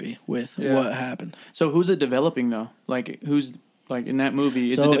fans are happy with Yeah. what happened. So who's it developing though? Like who's like in that movie?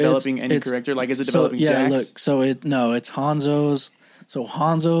 Is So it developing it's- any it's- character? Like is it developing So yeah, Jax? look. So it's Hanzo's. So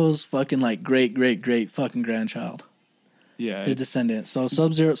Hanzo's fucking like great fucking grandchild. Yeah. His descendant. So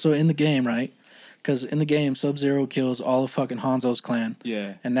Sub-Zero. So in the game, right? Because in the game, Sub-Zero kills all of fucking Hanzo's clan.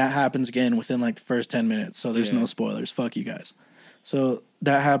 Yeah. And that happens again within like the first 10 minutes. So there's no spoilers. Fuck you guys. So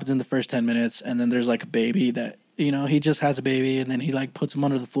that happens in the first 10 minutes. And then there's like a baby that, you know, he just has a baby. And then he like puts him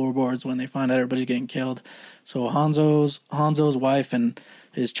under the floorboards when they find out everybody's getting killed. So Hanzo's wife and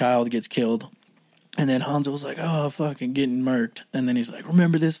his child gets killed. And then Hanzo's like, oh, fucking getting murked. And then he's like,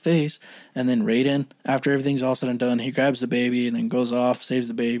 remember this face. And then Raiden, after everything's all said and done, he grabs the baby and then goes off, saves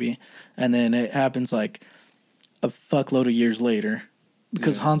the baby. And then it happens like a fuckload of years later.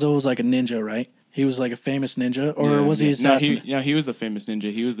 Because Hanzo was like a ninja, right? He was like a famous ninja. Or was he assassin? No, he was the famous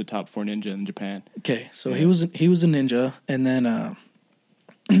ninja. He was the top 4 ninja in Japan. Okay, so he was a ninja. And then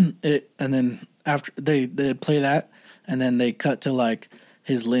and then after they play that, and then they cut to like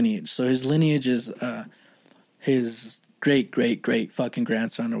his lineage. So his lineage is his great fucking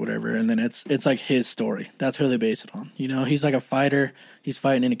grandson or whatever, and then it's like his story. That's who they base it on. You know, he's like a fighter. He's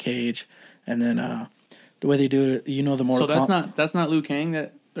fighting in a cage, and then the way they do it, you know, the Mortal Kombat. So that's not Liu Kang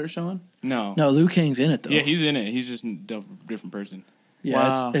that they're showing. No, Liu Kang's in it though. Yeah, he's in it. He's just a different person. Yeah,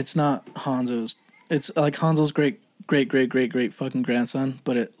 wow. it's not Hanzo's. It's like Hanzo's great fucking grandson,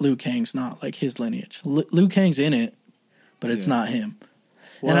 but Liu Kang's not like his lineage. Liu Kang's in it, but it's not him.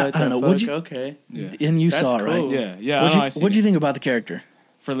 What and I don't know. Fuck? You? Okay. Yeah. And you That's saw it, cool. right? Yeah. What'd you think about the character?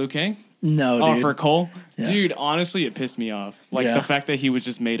 For Liu Kang? No, Oh, dude. for Cole? Yeah. Dude, honestly, it pissed me off. Like, the fact that he was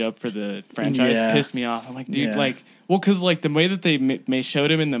just made up for the franchise pissed me off. I'm like, dude, like... Well, because, like, the way that they showed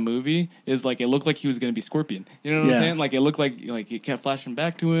him in the movie is, like, it looked like he was going to be Scorpion. You know what I'm saying? Like, it looked like it kept flashing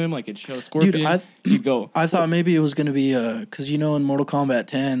back to him. Like, it showed Scorpion. Dude, he'd go. I thought maybe it was going to be... Because, you know, in Mortal Kombat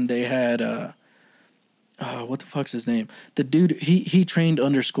 10, they had... what the fuck's his name? The dude, he trained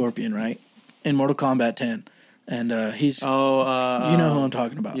under Scorpion, right? In Mortal Kombat 10. And he's... you know who I'm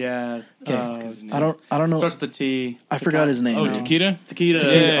talking about. Yeah. Okay. I don't know. Starts with the T. I forgot his name. Oh, Takeda? Takeda.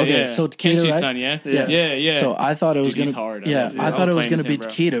 Yeah, okay, yeah. so Takeda, Kenshi's right? son, yeah? Yeah. Yeah. So I thought it was Dude, gonna. he's hard. Yeah, I thought it was gonna be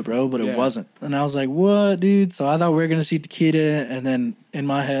Takeda, bro, but it wasn't. And I was like, "What, dude?" So I thought we were gonna see Takeda, and then in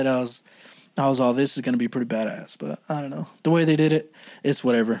my head, I was all, "This is gonna be pretty badass." But I don't know the way they did it. It's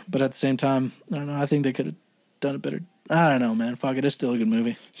whatever. But at the same time, I don't know. I think they could have done it better. I don't know, man. Fuck it. It's still a good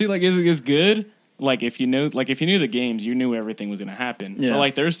movie. See, like, it's good. Like if you knew the games, you knew everything was gonna happen. Yeah. But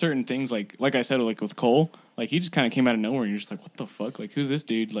like there's certain things like I said, like with Cole, like he just kind of came out of nowhere, and you're just like, what the fuck? Like who's this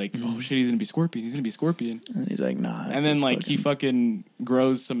dude? Like oh shit, he's gonna be Scorpion. He's gonna be Scorpion. And he's like, nah. And then like he fucking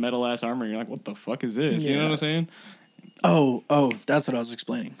grows some metal ass armor. And you're like, what the fuck is this? You know what I'm saying? Oh, that's what I was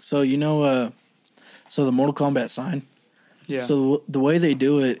explaining. So you know, so the Mortal Kombat sign. Yeah. So the way they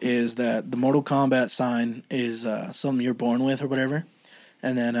do it is that the Mortal Kombat sign is something you're born with or whatever,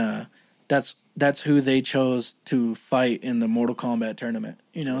 and then that's who they chose to fight in the Mortal Kombat tournament.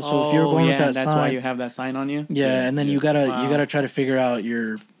 You know, so if you're born with that that's sign, why you have that sign on you. Yeah, and then you gotta try to figure out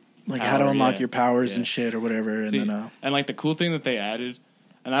your how to unlock your powers Yeah. and shit or whatever. And See, then and like the cool thing that they added,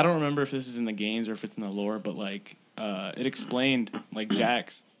 and I don't remember if this is in the games or if it's in the lore, but like it explained like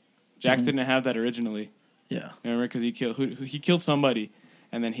Jax. Jax didn't have that originally. yeah, Remember, because he killed somebody,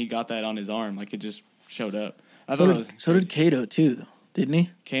 and then he got that on his arm. Like it just showed up. so did Kato too, though, didn't he?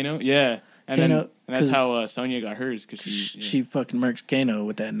 Kano, yeah. And that's how Sonya got hers because she fucking murked Kano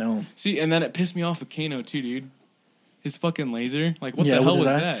with that gnome. See, and then it pissed me off with Kano too, dude. His fucking laser, like what the with hell his was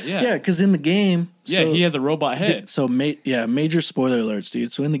eye. that? Yeah, Yeah, because in the game, he has a robot head. So major spoiler alerts,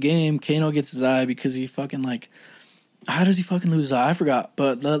 dude. So in the game, Kano gets his eye because he fucking like. How does he fucking lose his eye? I forgot,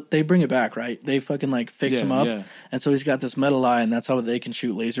 but they bring it back, right? They fucking like fix him up, and so he's got this metal eye, and that's how they can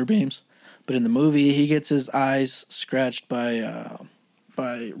shoot laser beams. But in the movie, he gets his eyes scratched by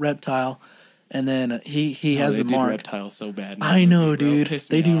Reptile, and then he has the mark. Reptile so bad. I know, dude.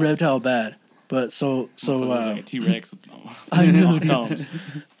 They do off. Reptile bad, but so like a T-Rex. I know, dude.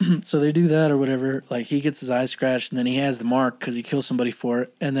 So they do that or whatever. Like he gets his eyes scratched, and then he has the mark because he kills somebody for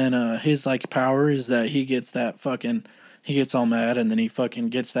it. And then his like power is that he gets all mad, and then he fucking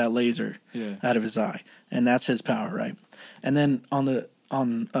gets that laser out of his eye, and that's his power, right? And then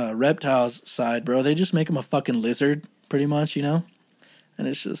on Reptile's side, bro, they just make him a fucking lizard, pretty much, you know. And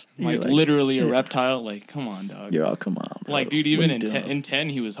it's just like literally a reptile. Like, come on, dog. You're all come on, bro. Like, dude, even in 10,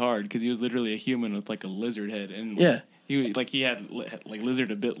 he was hard because he was literally a human with like a lizard head, and he had like lizard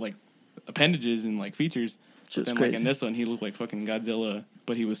a bit like appendages and like features. But then crazy. like in this one, he looked like fucking Godzilla,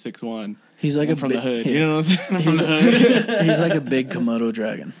 but he was 6'1". He's like from the hood. Yeah. You know what I'm saying? From the hood. He's like a big Komodo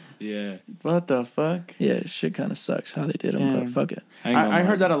dragon. Yeah. What the fuck? Yeah, shit kind of sucks how they did him, but fuck it. I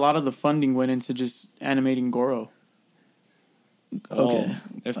heard that a lot of the funding went into just animating Goro. Okay. Well,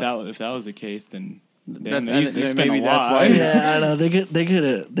 if that was the case, then Damn, they spend maybe a that's lot. why. Yeah, I know they could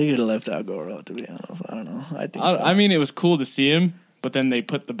have left out Goro. To be honest, I don't know. I think. So. I mean, it was cool to see him, but then they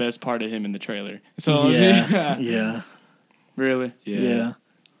put the best part of him in the trailer. So yeah. Really? Yeah.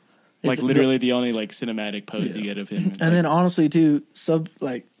 Like literally the only like cinematic pose you get of him. And then honestly too,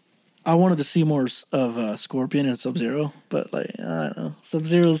 I wanted to see more of Scorpion and Sub-Zero, but like I don't know,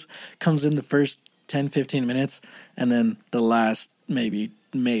 Sub-Zero's comes in the first 10-15 minutes, and then the last maybe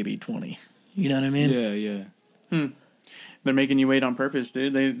 20. You know what I mean? Yeah. They're making you wait on purpose,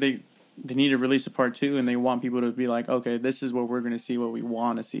 dude. They need to release a part 2, and they want people to be like, okay, this is what we're going to see, what we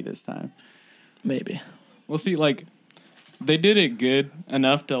want to see this time. Maybe. We'll see. Like they did it good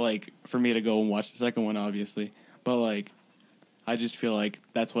enough to like for me to go and watch the second one, obviously. But like, I just feel like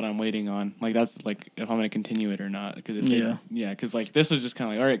that's what I'm waiting on. Like that's like if I'm going to continue it or not. Because because like this was just kind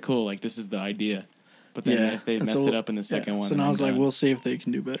of like, all right, cool. Like this is the idea. But then if they mess it up in the second one, so now I was like, we'll see if they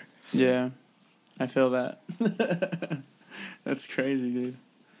can do better. Yeah, I feel that. That's crazy, dude.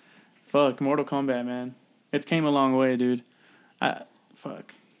 Fuck, Mortal Kombat, man. It's came a long way, dude.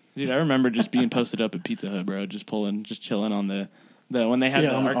 Fuck. Dude, I remember just being posted up at Pizza Hut, bro. Just chilling on the when they had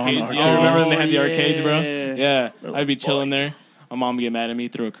the arcades. Remember when they had the arcades, bro? Yeah, I'd be chilling there. My mom would get mad at me,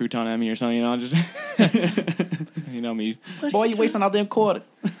 throw a crouton at me or something, you know, just you know me. Boy, you wasting all them quarters.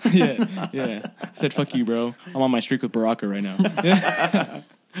 yeah. Said fuck you, bro. I'm on my streak with Baraka right now.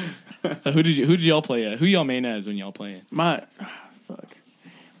 So who did y'all play at? Who y'all main as when y'all playing? My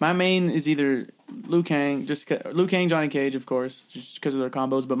main is either Liu Kang, Johnny Cage, of course, just because of their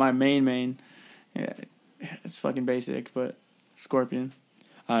combos. But my main, yeah, it's fucking basic, but Scorpion.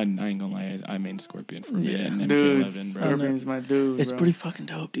 I ain't gonna lie, I main Scorpion for me. And dude, MK11, bro. Scorpion's my dude. It's bro. pretty fucking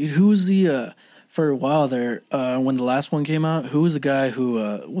dope, dude. Who was the for a while there when the last one came out? Who was the guy who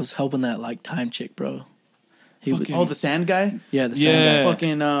was helping that like time chick, bro? The sand guy? Yeah, the sand guy.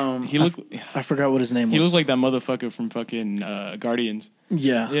 Fucking he looked I forgot what his name was. He looked like that motherfucker from fucking Guardians.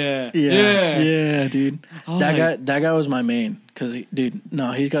 Yeah, dude. That guy was my main because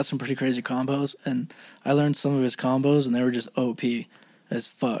he's got some pretty crazy combos, and I learned some of his combos, and they were just OP as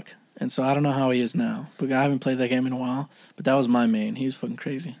fuck. And so I don't know how he is now, but I haven't played that game in a while. But that was my main. He was fucking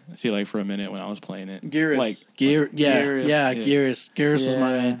crazy. See, like for a minute when I was playing it, Geras. Geras was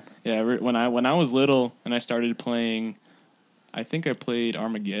my main. Yeah, when I was little and I started playing, I think I played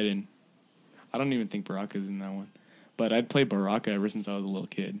Armageddon. I don't even think Baraka's in that one. But I'd played Baraka ever since I was a little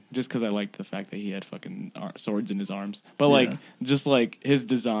kid, just because I liked the fact that he had fucking swords in his arms. But just like his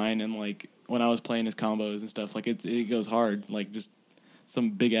design and like when I was playing his combos and stuff, like it goes hard. Like just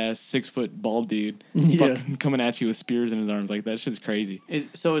some big ass 6-foot bald dude fucking coming at you with spears in his arms, like that shit's crazy. Is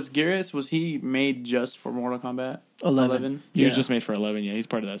Geras, was he made just for Mortal Kombat 11? He was just made for 11. Yeah, he's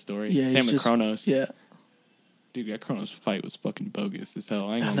part of that story. Yeah, same with Kronos. Yeah, dude, that Kronos fight was fucking bogus as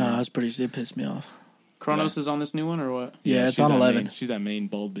hell. It pissed me off. Kronos is on this new one or what? Yeah, it's on 11. She's that main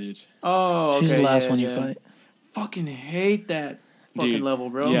bold bitch. Oh, okay. She's the last one you fight. Fucking hate that fucking level,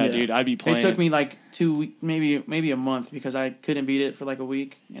 bro. Yeah, dude, I'd be playing. It took me like 2 weeks, maybe a month, because I couldn't beat it for like a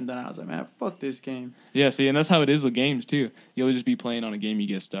week, and then I was like, man, fuck this game. Yeah, see, and that's how it is with games too. You'll just be playing on a game, you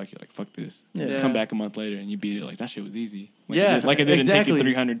get stuck, you're like, fuck this. Yeah. Come back a month later and you beat it, like that shit was easy. Like it didn't take you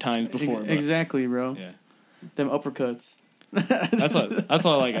 300 times before. Exactly, bro. Yeah. Them uppercuts. That's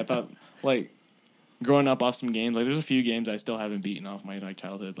all. Like I thought, like growing up off some games, like there's a few games I still haven't beaten off my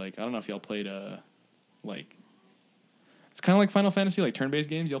childhood. Like I don't know if y'all played like it's kind of like Final Fantasy, like turn-based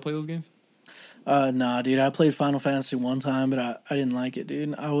games. Y'all play those games? Nah, dude. I played Final Fantasy one time, but I didn't like it,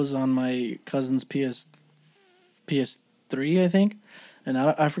 dude. I was on my cousin's PS3, I think, and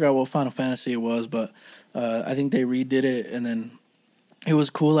I forgot what Final Fantasy it was, but I think they redid it, and then it was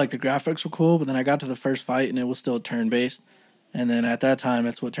cool. Like the graphics were cool, but then I got to the first fight, and it was still turn-based. And then at that time,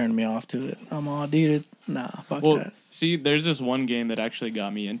 that's what turned me off to it. I'm all, dude, fuck that. See, there's this one game that actually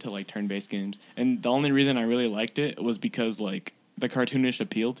got me into like turn-based games, and the only reason I really liked it was because like the cartoonish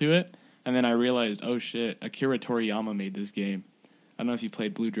appeal to it. And then I realized, oh shit, Akira Toriyama made this game. I don't know if you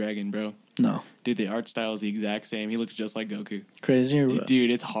played Blue Dragon, bro. No. Dude, the art style is the exact same. He looks just like Goku. Crazy or what? Dude,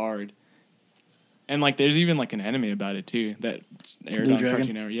 it's hard. And like, there's even like an anime about it too that aired Blue on Dragon?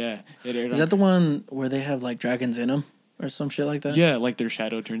 Cartoon Network. Yeah, it aired. Is that the one where they have like dragons in them? Or some shit like that? Yeah, like their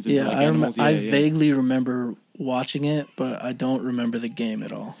shadow turns into like animals. I vaguely remember watching it, but I don't remember the game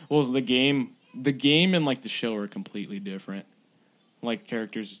at all. Well, the game and like the show are completely different. Like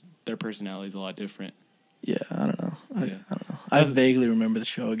characters, their personality's a lot different. Yeah, I don't know. I don't know. I vaguely remember the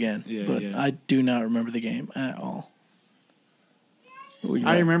show again, but I do not remember the game at all.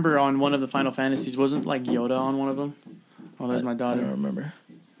 I remember on one of the Final Fantasies, wasn't like Yoda on one of them? Oh, there's my daughter. I don't remember.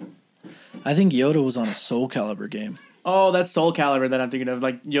 I think Yoda was on a Soul Calibur game. Oh, that's Soul Calibur that I'm thinking of.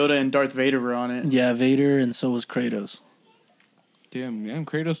 Like Yoda and Darth Vader were on it. Yeah, Vader, and so was Kratos. Damn,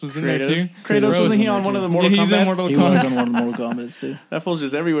 Kratos was in there too. Kratos wasn't he on one of the Mortal Kombat? He's in Mortal He Kombat. was on one of the Mortal Kombat too. That fool's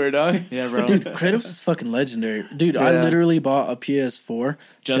just everywhere, dog. Yeah, bro. Dude, Kratos is fucking legendary. Dude, I Yeah. literally bought a PS4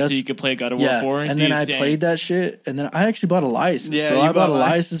 just so you could play God of War 4. and then I played that shit, and then I actually bought Elias. Yeah, bro. you I bought bought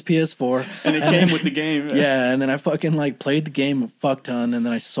Elias's PS4, And it came with the game. yeah, and then I fucking like played the game a fuck ton, and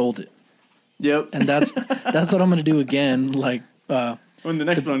then I sold it, Yep. and that's what I'm gonna do again. Like, When the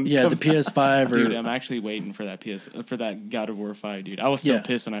next one yeah, the comes out. PS5 or Dude, I'm actually waiting for that God of War 5, dude. I was so Yeah.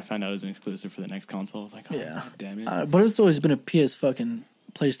 pissed when I found out it was an exclusive for the next console. I was like, oh, Yeah. God damn it. but it's always been a PS fucking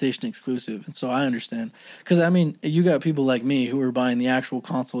PlayStation exclusive, and so I understand. Because I mean, you got people like me who are buying the actual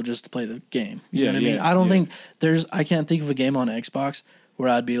console just to play the game. You know what I mean? I don't think I can't think of a game on Xbox where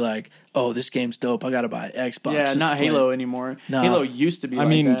I'd be like, oh, this game's dope. I gotta buy Xbox. Yeah, just not to play Halo it. anymore. No. Halo used to be. I like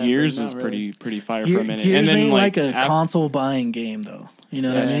mean, that, Gears but was not really. pretty fire for a minute. Gears and then ain't like a after- console buying game though. You know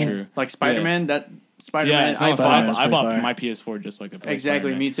what I That's mean? true. Like Spider-Man. That Spider-Man. Yeah, I no, so Spider-Man's I bought pretty fire. my PS4 just like a play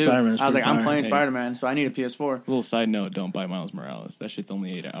exactly. Spider-Man. Me too. Spider-Man's I was like, pretty I'm fire. playing Hey. Spider-Man, so I need a PS4. Little side note: don't buy Miles Morales. That shit's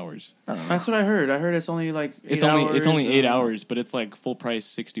only 8 hours. That's what I heard. I heard it's only like 8 It's hours. only 8 hours, but it's like full price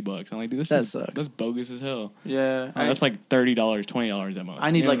 $60. I'm like, dude, That sucks. That's bogus as hell. Yeah, That's like $30, $20 at most. I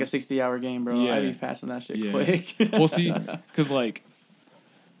need You like know? a 60-hour game, bro. Yeah. I'd be passing that shit Yeah. quick. Well, see, because like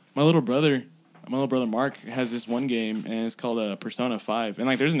my little brother Mark has this one game, and it's called Persona 5, and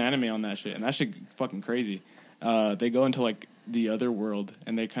like there's an anime on that shit, and that shit fucking crazy. They go into like the other world,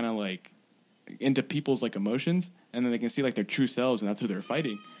 and they kind of like into people's like emotions, and then they can see like their true selves, and that's who they're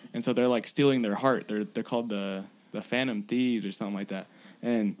fighting. And so they're like stealing their heart. They're called the Phantom Thieves or something like that.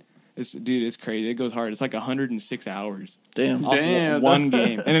 And it's crazy. It goes hard. It's like 106 hours. Damn. Off Damn. one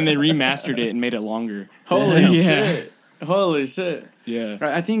game, and then they remastered it and made it longer. Holy Yeah. shit! Holy shit! Yeah.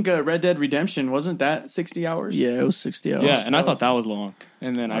 Right, I think Red Dead Redemption wasn't that 60 hours? Yeah, it was 60 hours. Yeah, and I thought that was long.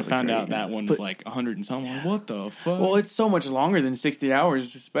 And then I was a found great out that game. one was But- like 100 and something. Like, what the fuck? Well, it's so much longer than 60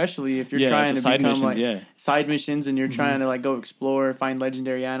 hours, especially if you're Yeah, trying it's to side become missions, like yeah. side missions and you're trying to like go explore, find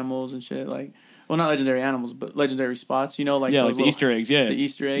legendary animals and shit. Like, well, not legendary animals, but legendary spots. You know, like yeah, those like the little- Easter eggs, yeah. the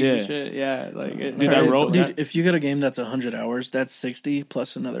Easter eggs and Yeah. shit. Yeah, like it, Dude, that roll- Dude, that- if you get a game that's 100 hours, that's 60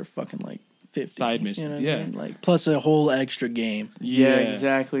 plus another fucking like 50 Side missions, you know what yeah. I mean? Like plus a whole extra game. yeah,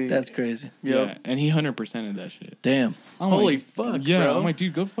 exactly. That's crazy. Yep. Yeah, and he 100%ed that shit. Damn. I'm Holy like, fuck, yeah, bro. I'm like,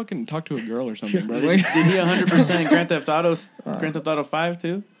 dude, go fucking talk to a girl or something, bro. Did Like, he 100% Grand Theft Auto 5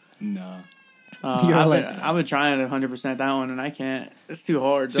 too? no. You're I've, like- been, I've been trying to 100% that one and I can't. It's too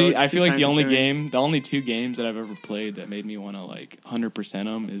hard. See, dog. I Too feel like the time-consuming. only two games that I've ever played that made me want to like 100%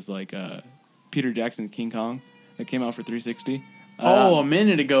 them is like Peter Jackson's King Kong that came out for 360. Oh, a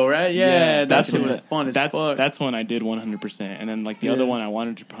minute ago, right? Yeah, that shit was what- fun as that's, fuck. That's when I did 100%, and then like the Yeah. other one I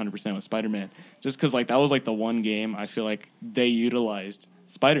wanted to 100% was Spider-Man, just because like that was like the one game I feel like they utilized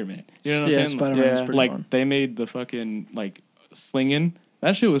Spider-Man. You know what I'm Yeah, saying? Spider-Man Yeah. was pretty Like fun. they made the fucking like slinging.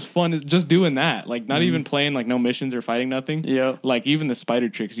 That shit was fun. It's just doing that, like not even playing like no missions or fighting nothing. Yep. Like even the spider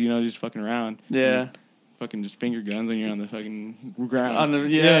tricks, you know, just fucking around. Yeah. Fucking just finger guns when you're on the fucking ground. On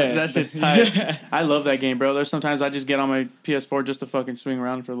the that shit's tight. Yeah. I love that game, bro. There's sometimes I just get on my PS4 just to fucking swing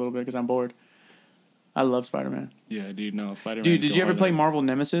around for a little bit because I'm bored. I love Spider-Man. Yeah, dude, no, Spider-Man. Dude, did you ever play Marvel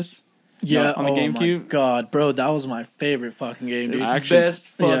Nemesis? Yeah, on the oh GameCube? my god, bro, that was my favorite fucking game, dude. I actually- Best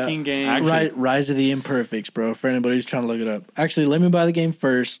fucking game. Actually- Rise of the Imperfects, bro. For anybody who's trying to look it up, actually, let me buy the game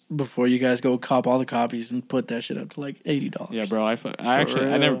first before you guys go cop all the copies and put that shit up to like $80. Yeah, bro. I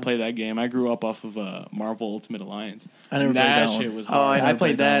never real. played that game. I grew up off of Marvel Ultimate Alliance. I never played that one. shit was Oh, I hard. never played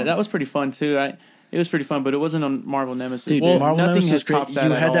played that that. one. That was pretty fun too. It was pretty fun, but it wasn't on Marvel Nemesis. Dude, Well, Marvel nothing Nemesis has is great. topped You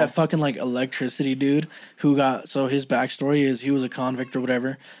that at had all. that fucking like electricity dude who got, so his backstory is he was a convict or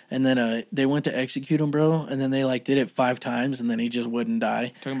whatever, and then they went to execute him, bro, and then they like did it 5 times, and then he just wouldn't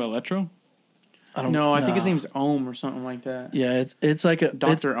die. Talking about Electro? I don't No, I think his nah. name's Ohm or something like that. Yeah, it's like a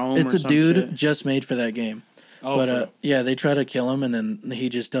Dr. Ohm It's or a some dude shit. just made for that game. Oh, But yeah, they try to kill him, and then he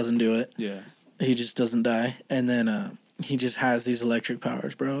just doesn't do it. yeah. He just doesn't die, and then he just has these electric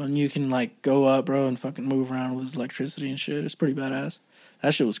powers, bro. And you can like go up, bro, and fucking move around with his electricity and shit. It's pretty badass.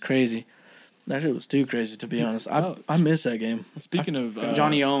 That shit was crazy. That shit was too crazy, to be honest. I miss that game. Speaking of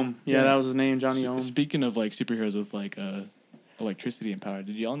Johnny Ohm. Yeah, yeah. that was his name, Johnny Ohm. Speaking of like superheroes with like electricity and power,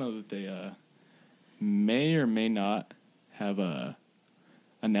 did y'all know that they may or may not have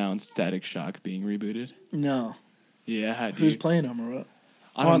announced Static Shock being rebooted? No, Yeah, dude. who's playing him or what?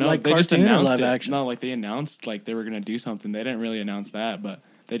 I don't know. like They just cartoon or announced live it. action? No, like they announced like they were gonna do something. They didn't really announce that, but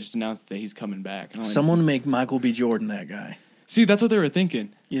they just announced that he's coming back. And I'm like, Someone make Michael B. Jordan that guy. see, that's what they were thinking.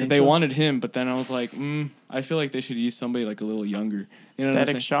 You think They so? wanted him, but then I was like, I feel like they should use somebody like a little younger. You know what I'm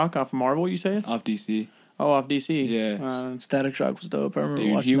Static saying? Shock off Marvel, you say? Off DC. Oh, off DC. Yeah. Static Shock was dope. I remember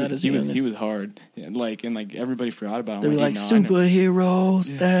Dude, watching that as a youngin'. he was hard. And everybody forgot about him. They were like, superhero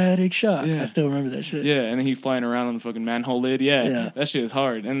Static Shock. Yeah. I still remember that shit. Yeah, and then he flying around on the fucking manhole lid. Yeah. That shit is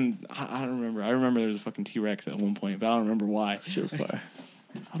hard. And I don't remember. I remember there was a fucking T-Rex at one point, but I don't remember why. Shit was fire.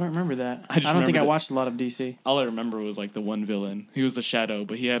 I don't remember that. I don't think I watched a lot of DC. All I remember was like the one villain. He was the Shadow,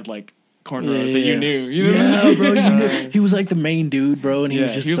 but he had like cornrows that you knew. You know yeah, what I mean? bro. You knew. He was like the main dude, bro, and he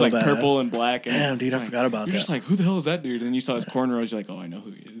was just he was so like badass. purple and black. And damn, dude, I forgot about that. You're just like, who the hell is that dude? And then you saw his cornrows. You're like, oh, I know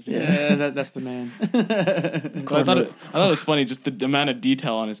who he is. Yeah, that's the man. I thought it was funny, just the amount of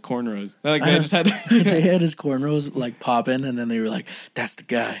detail on his cornrows. Like they just had they had his cornrows like popping, and then they were like, "That's the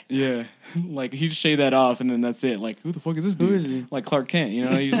guy." Yeah, like he'd shave that off, and then that's it. Like, who the fuck is this dude? Who is he? Like Clark Kent, you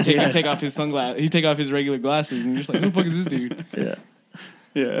know? You just take off his sunglasses, he take off his regular glasses, and you're just like, who the fuck is this dude? Yeah,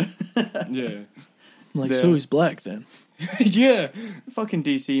 yeah, yeah. I'm like, so he's black then. Yeah, fucking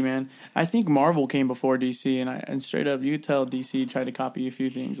DC, man. I think Marvel came before DC, and straight up, you tell DC tried to copy a few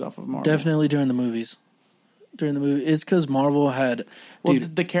things off of Marvel. Definitely during the movies. During the movie, it's because Marvel had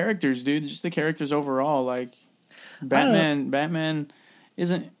the characters, dude. Just the characters overall. Like Batman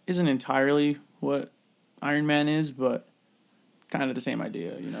isn't entirely what Iron Man is, but kind of the same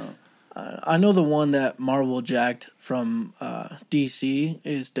idea, you know. I know the one that Marvel jacked from DC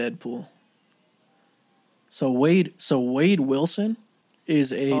is Deadpool. So Wade Wilson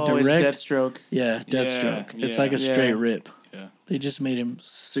is a direct it's Deathstroke. Yeah, Deathstroke. It's like a straight rip. Yeah. They just made him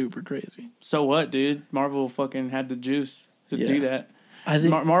super crazy. So what, dude? Marvel fucking had the juice to do that. I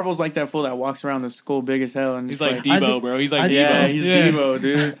think Marvel's like that fool that walks around the school big as hell, and he's like Debo, bro. He's like Debo. Yeah, he's Debo,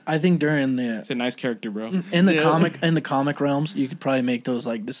 dude. I think during the it's a nice character, bro. In the comic realms, you could probably make those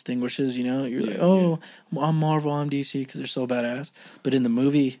like distinguishes. You know, you're like, I'm Marvel, I'm DC because they're so badass. But in the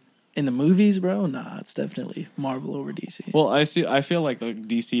movies, bro, nah, it's definitely Marvel over DC. Well, I feel like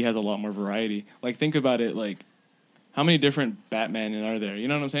DC has a lot more variety. Like, think about it, like, how many different Batman are there? You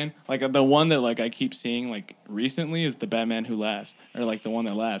know what I'm saying? Like, the one that, like, I keep seeing, like, recently is the Batman who laughs. Or, like, the one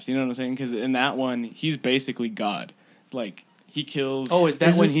that laughs. You know what I'm saying? Because in that one, he's basically God. Like, he kills... Oh, is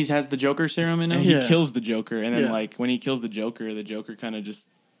that when he has the Joker serum in him? He kills the Joker. And then, like, when he kills the Joker kind of just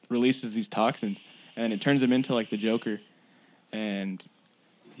releases these toxins. And it turns him into, like, the Joker. And...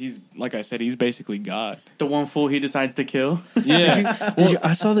 he's, like I said, he's basically God. The one fool he decides to kill. Yeah. Did you,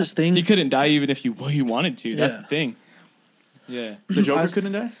 I saw this thing. He couldn't die even if he wanted to. That's the thing. Yeah. The Joker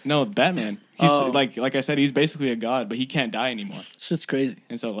couldn't die? No, Batman. He's like I said, he's basically a god, but he can't die anymore. It's just crazy.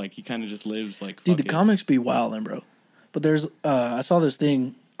 And so like he kind of just lives like. Dude, the comics be wildin', bro. But there's I saw this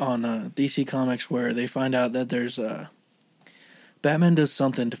thing on DC Comics where they find out that there's Batman does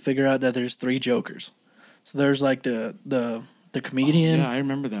something to figure out that there's 3 Jokers. So there's like the comedian. Oh, yeah, I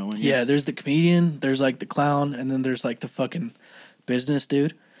remember that one. Yeah, there's the comedian, there's like the clown, and then there's like the fucking business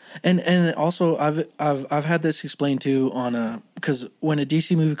dude. And also I've had this explained too on because when a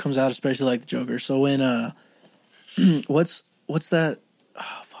DC movie comes out, especially like the Joker. So when what's that?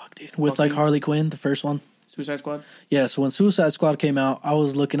 Oh fuck, dude, with like Harley Quinn, the first one. Suicide Squad? Yeah, so when Suicide Squad came out, I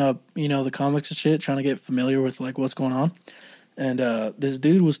was looking up, the comics and shit, trying to get familiar with like what's going on. And this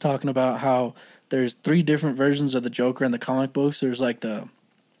dude was talking about how there's 3 different versions of the Joker in the comic books. There's like the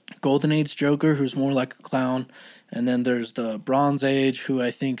Golden Age Joker, who's more like a clown. And then there's the Bronze Age, who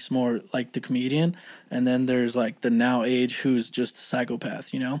I think's more like the comedian. And then there's like the Now Age, who's just a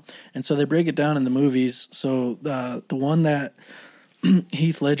psychopath, And so they break it down in the movies. So the one that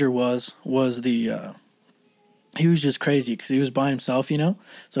Heath Ledger was the... he was just crazy because he was by himself,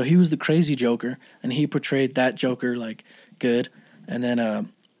 So he was the crazy Joker, and he portrayed that Joker like good. And then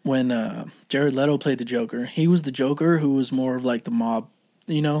when Jared Leto played the Joker, he was the Joker who was more of like the mob,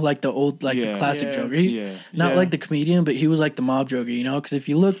 like the old, like the classic Joker. Not like the comedian, but he was like the mob Joker, Because if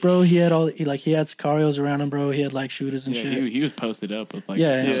you look, bro, he had Sicarios around him, bro. He had like shooters and shit. He was posted up with like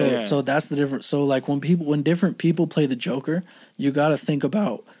So that's the difference. So like when different people play the Joker, you got to think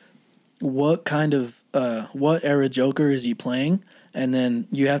about what kind of what era Joker is he playing, and then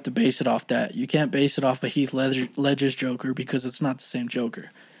you have to base it off that. You can't base it off of Heath Ledger's Joker because it's not the same Joker.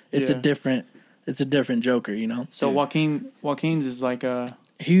 It's a different Joker, So Joaquin's is like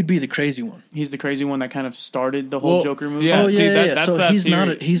he would be the crazy one. He's the crazy one that kind of started the whole Joker movie. Yeah, That's so that he's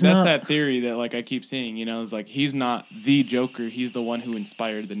theory. That's that theory that like I keep seeing. It's like he's not the Joker. He's the one who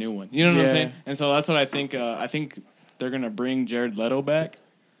inspired the new one. You know what I'm saying? And so that's what I think. I think they're gonna bring Jared Leto back.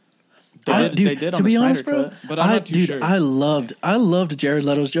 They did to be honest, bro. Cut, but I'm not too sure. I loved Jared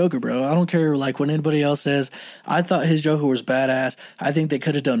Leto's Joker, bro. I don't care like when anybody else says. I thought his Joker was badass. I think they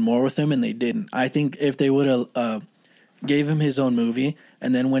could have done more with him, and they didn't. I think if they would have gave him his own movie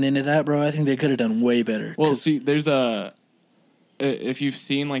and then went into that, bro, I think they could have done way better. Well, see, there's if you've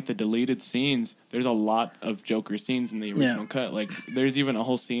seen like the deleted scenes, there's a lot of Joker scenes in the original cut. Like there's even a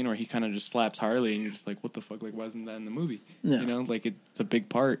whole scene where he kind of just slaps Harley, and you're just like, what the fuck? Like, why isn't that in the movie? Yeah. You know, like it's a big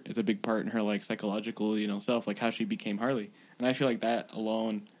part. It's a big part in her like psychological, self, like how she became Harley. And I feel like that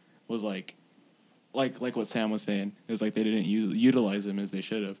alone was like what Sam was saying is like they didn't utilize him as they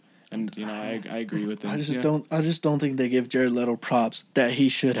should have. And I agree with him. I just don't think they give Jared Leto props that he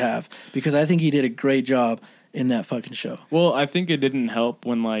should have, because I think he did a great job in that fucking show. Well, I think it didn't help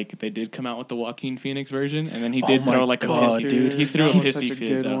when like they did come out with the Joaquin Phoenix version, and then he did throw like a pissy. Dude, he threw a pissy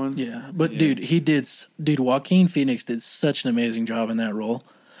fit. Yeah, but dude, Joaquin Phoenix did such an amazing job in that role.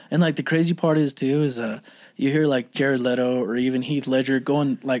 And like the crazy part is you hear like Jared Leto or even Heath Ledger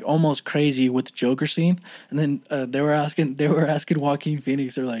going like almost crazy with the Joker scene, and then they were asking Joaquin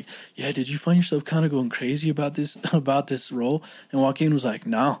Phoenix, they're like, "Yeah, did you find yourself kind of going crazy about this role?" And Joaquin was like,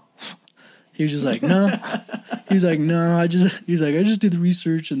 "No." He was just like, "No." He's like, "No, I just did the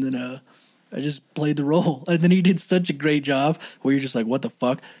research and then I just played the role." And then he did such a great job where you're just like, what the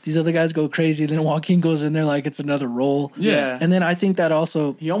fuck? These other guys go crazy. Then Joaquin goes in there like it's another role. Yeah. And then I think that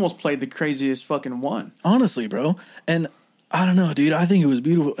also... He almost played the craziest fucking one. Honestly, bro. And I don't know, dude. I think it was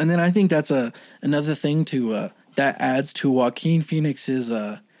beautiful. And then I think that's another thing that adds to Joaquin Phoenix's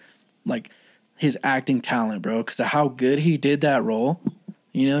his acting talent, bro. Because of how good he did that role.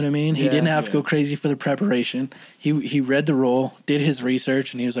 You know what I mean? He didn't have to go crazy for the preparation. He read the role, did his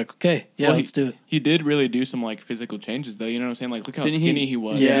research, and he was like, okay, let's do it. He did really do some like physical changes though. You know what I'm saying? Like look how skinny he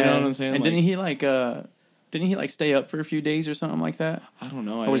was. Yeah. You know what I'm saying? And didn't he stay up for a few days or something like that? I don't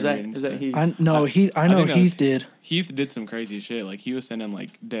know. Or was that Heath? I know Heath did. Heath did some crazy shit. Like he was sending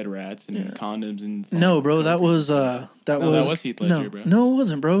like dead rats and condoms and. No, bro, that was that was Heath Ledger, bro. No, it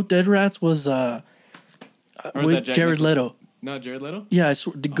wasn't, bro. Dead rats was with Jared Leto. No, Jared Leto? Yeah, I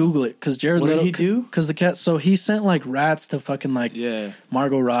swear, to Google it, because Jared Leto... What did he do? Because the cat... So he sent, like, rats to fucking, like,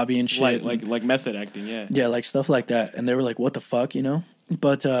 Margot Robbie and shit. Like method acting, yeah. Yeah, like, stuff like that. And they were like, what the fuck, you know?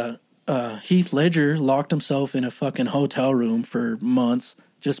 But Heath Ledger locked himself in a fucking hotel room for months,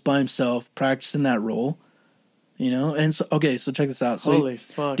 just by himself, practicing that role, you know? And so, okay, so check this out. So holy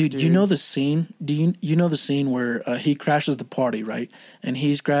fuck, dude. You know the scene? You know the scene where he crashes the party, right? And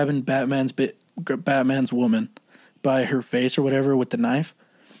he's grabbing Batman's woman by her face or whatever with the knife.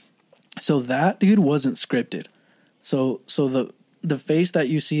 So that dude wasn't scripted. So the face that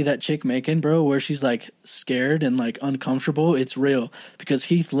you see that chick making, bro, where she's like scared and like uncomfortable, it's real, because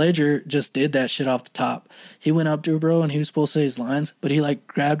Heath Ledger just did that shit off the top. He went up to her, bro, and he was supposed to say his lines, but he like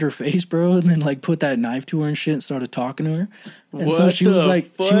grabbed her face, bro, and then like put that knife to her and shit and started talking to her. And so she was like,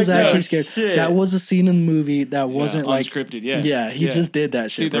 she was actually scared. Shit. That was a scene in the movie that wasn't like unscripted. Yeah, he just did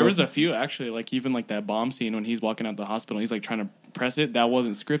that shit. See, there bro. was a few actually, like even like that bomb scene when he's walking out the hospital, he's like trying to press it. That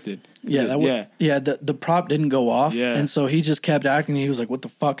wasn't scripted. The prop didn't go off, and so he just kept acting. He was like, "What the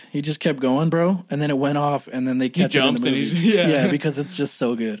fuck?" He just kept going, bro, and then it went off, and then they kept it in the movie. Because it's just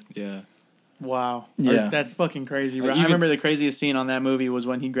so good. Yeah. Wow. Yeah. That's fucking crazy, bro. I remember the craziest scene on that movie was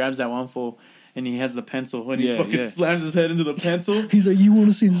when he grabs that one fool and he has the pencil and he fucking slams his head into the pencil. He's like, "You want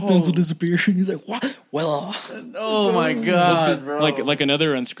to see this pencil disappear?" And he's like, "What?" Well, oh my god, bro. Like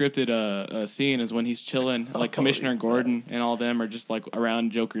another unscripted scene is when he's chilling, like Commissioner Gordon and all them are just like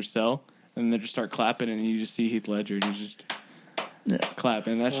around Joker's cell, and they just start clapping, and you just see Heath Ledger and you just clap,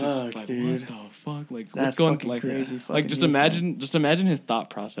 and that's just like, dude. what the fuck? Like that's what's going like crazy? Like just imagine his thought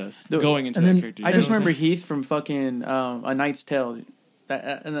process going into that character. I just remember Heath from fucking A Knight's Tale.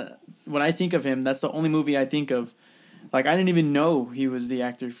 When I think of him, that's the only movie I think of. Like, I didn't even know he was the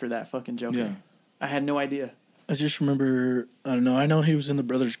actor for that fucking Joker. Yeah. I had no idea. I just remember, I don't know, I know he was in the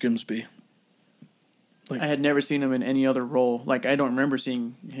Brothers Grimsby. Like, I had never seen him in any other role. Like, I don't remember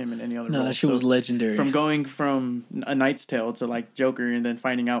seeing him in any other role. No, that shit was legendary. From going from A Knight's Tale to, like, Joker and then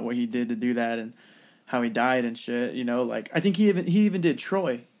finding out what he did to do that and how he died and shit, you know? Like, I think he even did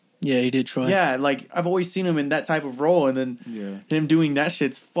Troy. Yeah, he did Troy. Yeah, like, I've always seen him in that type of role, and then him doing that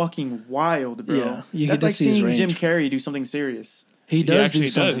shit's fucking wild, bro. Yeah, that's like seeing Jim Carrey do something serious. He does do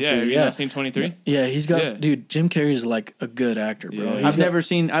something serious. Have you not seen 23? Yeah, he's got... Dude, Jim Carrey's like a good actor, bro. Yeah. I've never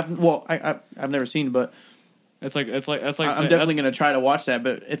seen... I've never seen, but... It's like I'm definitely going to try to watch that,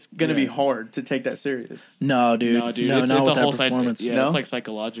 but it's going to be hard to take that serious. No, dude. No, it's not with a that whole performance. It's like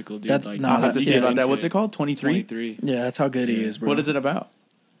psychological, dude. That's like, not... I'll have to see about that. What's it called? 23? 23. Yeah, that's how good he is, bro. What is it about?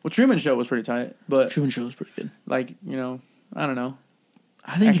 Well, Truman Show was pretty tight, but... Truman Show was pretty good. Like, you know, I don't know.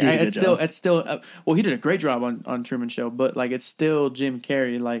 I think he did a good job. It's still... well, he did a great job on Truman Show, but, like, it's still Jim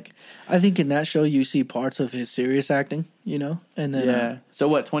Carrey, like... I think in that show you see parts of his serious acting, you know? And then... Yeah. So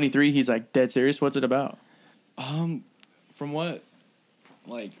what, 23, he's, like, dead serious? What's it about? From what...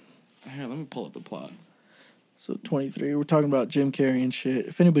 Like... Here, let me pull up the plot. So 23. We're talking about Jim Carrey and shit.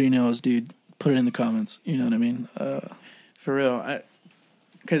 If anybody knows, dude, put it in the comments. You know what I mean? For real,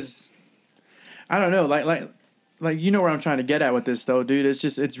 because I don't know, like you know where I'm trying to get at with this though, dude.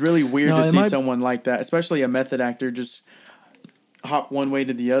 It's really weird to see someone like that, especially a method actor, just hop one way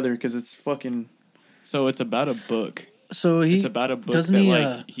to the other because it's fucking. So it's about a book. It's about a book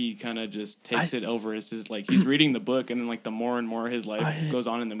that he kind of just takes it over as his like he's reading the book, and then like the more and more his life goes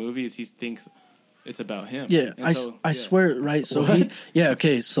on in the movies, he thinks it's about him. Yeah, I swear, right? So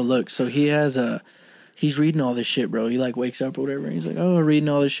okay. So look, so he has he's reading all this shit, bro. He like wakes up or whatever, and he's like, oh, reading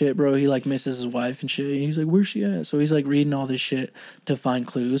all this shit, bro. He like misses his wife and shit. And he's like, where's she at? So he's like reading all this shit to find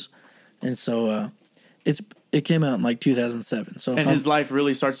clues, and so it came out in like 2007. So his life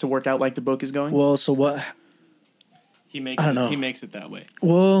really starts to work out like the book is going. Well, so what? He makes it that way.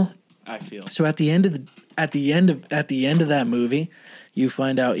 Well, I feel so at the end of that movie, you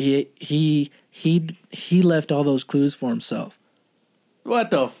find out he left all those clues for himself.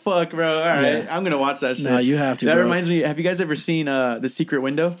 What the fuck, bro? All right, I'm gonna watch that shit. No, you have to. That reminds me. Have you guys ever seen The Secret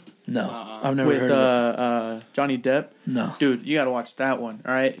Window? No, I've never heard of it. Johnny Depp. No, dude, you gotta watch that one.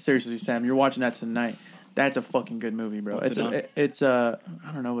 All right, seriously, Sam, you're watching that tonight. That's a fucking good movie, bro. It's I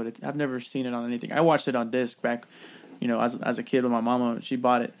don't know what I've never seen it on anything. I watched it on disc back, as a kid with my mama. She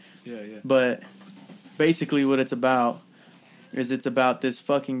bought it. Yeah. But basically, what it's about is this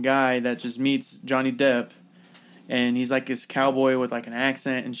fucking guy that just meets Johnny Depp. And he's like this cowboy with like an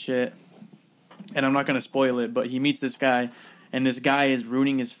accent and shit. And I'm not going to spoil it, but he meets this guy. And this guy is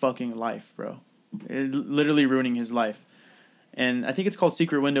ruining his fucking life, bro. Literally ruining his life. And I think it's called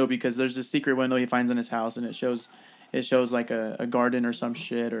Secret Window because there's this secret window he finds in his house. And it shows like a garden or some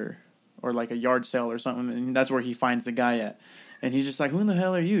shit or like a yard sale or something. And that's where he finds the guy at. And he's just like, who in the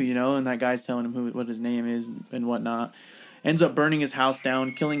hell are you? And that guy's telling him what his name is and whatnot. Ends up burning his house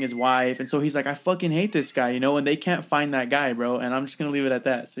down, killing his wife. And so he's like, I fucking hate this guy, and they can't find that guy, bro. And I'm just going to leave it at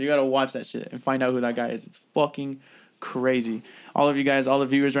that. So you got to watch that shit and find out who that guy is. It's fucking crazy. All of you guys, all the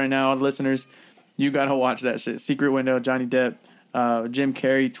viewers right now, all the listeners, you got to watch that shit. Secret Window, Johnny Depp, Jim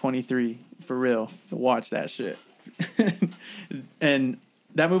Carrey, 23. For real. Watch that shit. And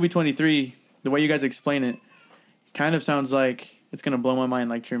that movie 23, the way you guys explain it, kind of sounds like it's going to blow my mind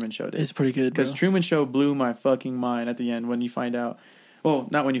like Truman Show did. It's pretty good, because Truman Show blew my fucking mind at the end when you find out. Well,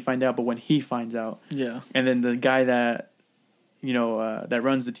 not when you find out, but when he finds out. Yeah. And then the guy that, that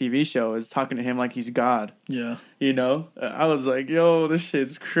runs the TV show is talking to him like he's God. Yeah. I was like, yo, this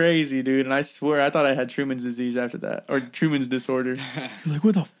shit's crazy, dude. And I swear, I thought I had Truman's disease after that. Or Truman's disorder. You're like,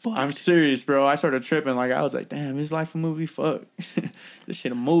 what the fuck? I'm serious, bro. I started tripping. Like, I was like, damn, is life a movie? Fuck. This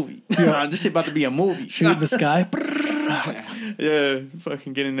shit a movie. This shit about to be a movie. Shoot in the sky. Yeah,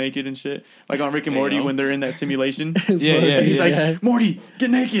 fucking getting naked and shit. Like on Rick and Morty when they're in that simulation. Yeah. He's like, Morty,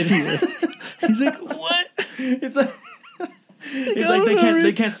 get naked. He's like, what? It's like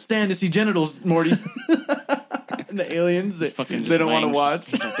they can't stand to see genitals, Morty. And the aliens they don't want to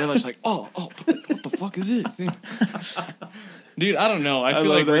watch. They're just like, oh, what the fuck is this? Dude, I don't know. I feel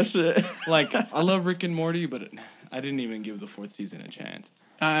love like that shit. Like I love Rick and Morty, but I didn't even give the 4th season a chance.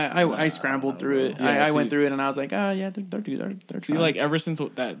 I scrambled through it. Yeah, I went through it and I was like, yeah, they're see, like ever since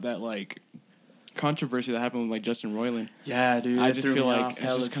that like controversy that happened with like Justin Roiland. Yeah, dude. I just feel like it's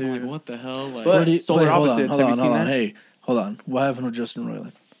just kind of like, what the hell? Like, but Solar Opposites. Have you seen that? Hey, hold on. What happened with Justin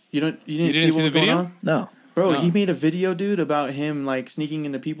Roiland? You didn't see what was going on? No. Bro, he made a video, dude, about him like sneaking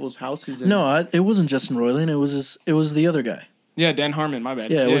into people's houses. No, it wasn't Justin Roiland. It was the other guy. Yeah, Dan Harmon. My bad.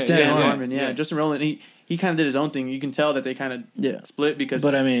 Yeah, it was Dan Harmon. Yeah, Justin Roiland. He kind of did his own thing. You can tell that they kind of split because.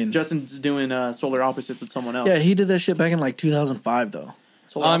 But I mean, Justin's doing Solar Opposites with someone else. Yeah, he did that shit back in like 2005, though.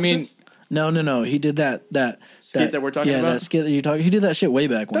 Solar Opposites? No. He did that skit that we're talking about. Yeah, that skit that you're talking. He did that shit way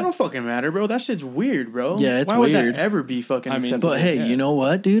back when. That don't fucking matter, bro. That shit's weird, bro. Yeah, it's Why weird. Why would that ever be fucking acceptable? But hey, you know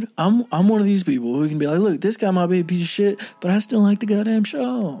what, dude? I'm one of these people who can be like, look, this guy might be a piece of shit, but I still like the goddamn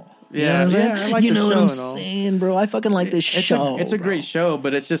show. You know what I'm saying? I like the show. You know what I'm saying, bro? I fucking like this show. It's a great show,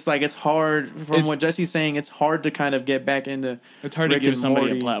 but it's just like it's hard. From what Jesse's saying, it's hard to kind of get back into. It's hard Rick to give somebody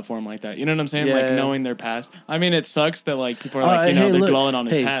Morty. a platform like that. You know what I'm saying? Yeah. Like knowing their past. I mean, it sucks that like people are like they're dwelling on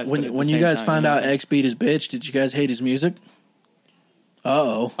his past. When you guys find out X beat his bitch, did you guys hate his music?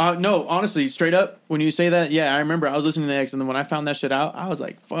 No, honestly, straight up, when you say that, yeah, I remember I was listening to X, and then when I found that shit out, I was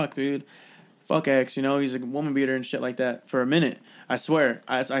like, fuck, dude. Fuck X, he's a woman beater and shit like that for a minute. I swear.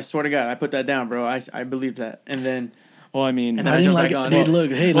 I swear to God, I put that down, bro. I believed that. And then... Well, I mean... And then I jumped back on. Dude,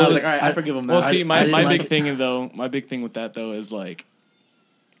 look. I was like, all right, I forgive him now. Well, see, my big thing with that, though, is like...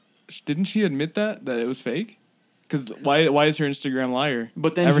 Didn't she admit that it was fake? Because why is her Instagram liar?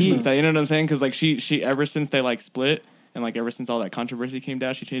 But then ever since that, you know what I'm saying? Because like she ever since they like split, And like ever since all that controversy came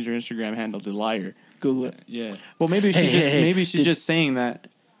down, she changed her Instagram handle to Liar. Google it. Yeah. Well, maybe she's just saying that.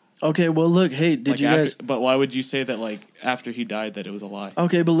 Okay, well, look, hey, did like you guys... But why would you say that, like, after he died, that it was a lie?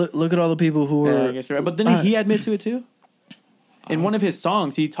 Okay, but look at all the people who were... Yeah, I guess you're right. But then he admitted to it, too? In one of his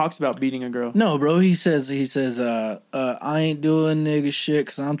songs, he talks about beating a girl. No, bro, he says, I ain't doing nigga shit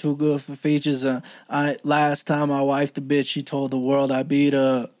because I'm too good for features. Last time I wifed the bitch, she told the world I beat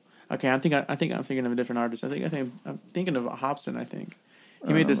her. Okay, I think I'm thinking of a different artist. I'm thinking of Hobson, I think.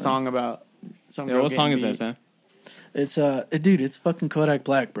 He made this song about some girl what song is beat. that, Sam? It's dude, it's fucking Kodak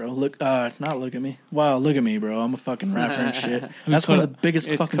Black, bro. Not look at me. Wow, look at me, bro. I'm a fucking rapper and shit. That's one of the biggest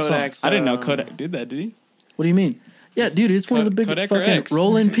fucking Kodak's, songs. I didn't know Kodak did that, did he? What do you mean? Yeah, dude, it's one of the biggest Kodak or fucking X?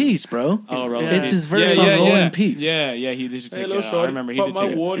 Roll in Peace, bro. Oh, Roll in It's Peace. his verse on Roll in Peace. Yeah, he did take Hello, it. I remember he did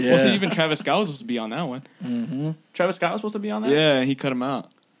take it. Yeah. Well, see, even Travis Scott was supposed to be on that one. Mm-hmm. Travis Scott was supposed to be on that? Yeah, he cut him out.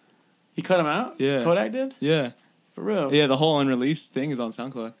 He cut him out? Yeah. Kodak did? Yeah. For real? Yeah, the whole unreleased thing is on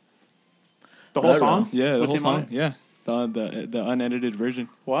SoundCloud. The whole song? Yeah, the With whole him on song. it? Yeah. The unedited version.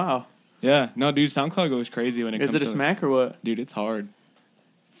 Wow. Yeah. No, dude, SoundCloud goes crazy when it comes Is it a to... smack or what? Dude, it's hard.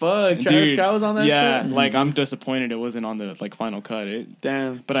 Fuck, Travis Scott was on that yeah, shit? like, I'm disappointed it wasn't on the, like, final cut.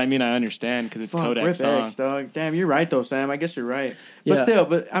 Damn. But, I mean, I understand, because it's Fuck, Kodak's rip song. X, dog. Damn, you're right, though, Sam. I guess you're right. But Yeah.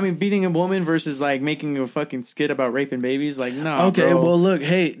 still, I mean, beating a woman versus, like, making a fucking skit about raping babies, like, no, Okay, bro. well, look,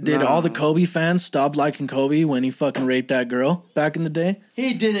 hey, did Nah. all the Kobe fans stop liking Kobe when he fucking raped that girl back in the day?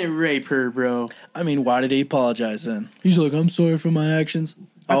 He didn't rape her, bro. I mean, why did he apologize then? He's like, I'm sorry for my actions.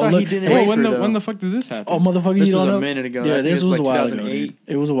 I thought he didn't Well, rape when her, the though. when the fuck did this happen? Oh, motherfucker, This you was don't a know? minute ago. I Yeah, think this it was a like while ago, 2008. dude.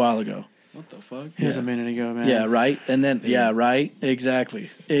 It was a while ago. What the fuck? It was a minute ago, man. Yeah, right? And then, right? Exactly.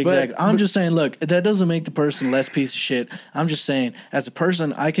 I'm just saying, look, that doesn't make the person less piece of shit. I'm just saying, as a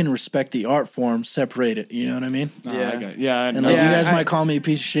person, I can respect the art form, separate it. You know what I mean? Oh, Yeah. I got, yeah. And like, Yeah, you guys I- might call me a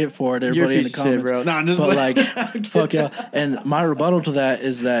piece of shit for it, You're a everybody in piece the of shit, comments. bro. No, I'm just But like, fuck y'all. And my rebuttal to that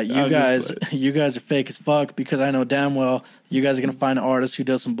is that you guys are fake as fuck because I know damn well you guys are gonna find an artist who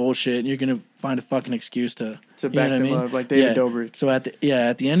does some bullshit and you're gonna find a fucking excuse to To you back know what them I mean? up, like David Dobrik. So at the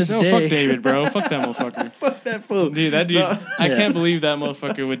end of the No, day, fuck David, bro. Fuck that motherfucker. Fuck that fool. Dude, that dude. No. I Yeah. can't believe that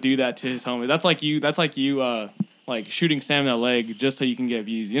motherfucker would do that to his homie. That's like you. Like shooting Sam in the leg just so you can get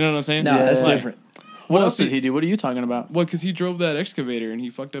views. You know what I'm saying? no, that's Like, different. What Well, else did see- he do? What are you talking about? Well, because he drove that excavator and he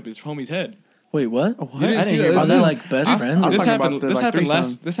fucked up his homie's head. Wait, what? What? You didn't I see didn't that? hear Are about they this. like best friends? I'm This talking happened. about the, This like, happened threesome.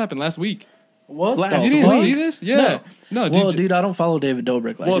 last. This happened last week. What? Last the You didn't fuck? see this? Yeah. No, Well, dude. dude, I don't follow David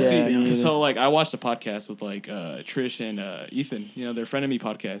Dobrik like Well, that. see, Yeah, me either. so like I watched a podcast with like Trish and Ethan, you know, their Frenemy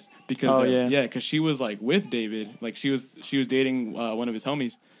podcast because Oh, yeah, because she was like with David, like she was dating one of his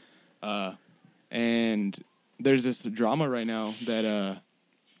homies, and there's this drama right now that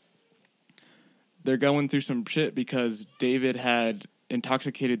they're going through some shit because David had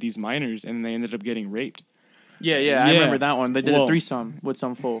intoxicated these minors and they ended up getting raped. Yeah, I Yeah. remember that one. They did Well- a threesome with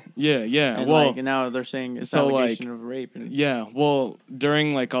some fool. Yeah, And, well, and now they're saying it's so, allegation like, of rape. And, yeah, well,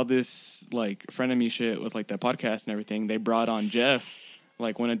 during like all this like frenemy shit with like that podcast and everything, they brought on Jeff,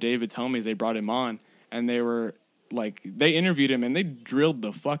 like one of David's homies. They brought him on, and they were like, they interviewed him and they drilled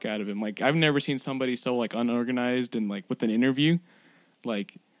the fuck out of him. Like I've never seen somebody so like unorganized and like with an interview.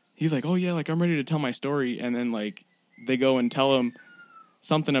 Like he's like, oh yeah, like I'm ready to tell my story, and then like they go and tell him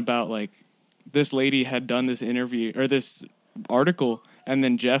something about like this lady had done this interview or this article, and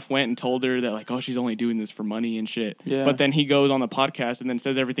then Jeff went and told her that like, oh, she's only doing this for money and shit. Yeah. But then he goes on the podcast and then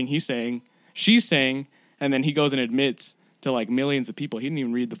says everything she's saying, and then he goes and admits to like millions of people he didn't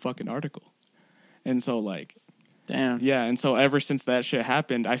even read the fucking article. And so like, damn. yeah, and so ever since that shit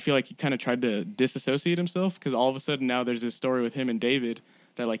happened, I feel like he kind of tried to disassociate himself because all of a sudden now there's this story with him and David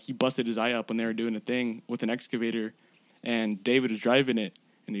that like he busted his eye up when they were doing a thing with an excavator, and David was driving it.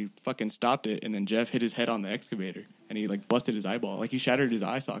 And he fucking stopped it, and then Jeff hit his head on the excavator, and he like busted his eyeball, like he shattered his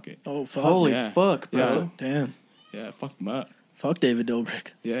eye socket. Oh, fuck. Holy Yeah. fuck, bro. Yeah. Damn. Yeah, it fucked him up. Fuck David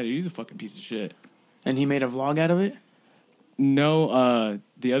Dobrik. Yeah, dude, he's a fucking piece of shit. And he made a vlog out of it? No,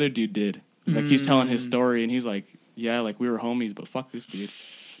 the other dude did. Like he's telling his story, and he's like, "Yeah, like we were homies, but fuck this dude."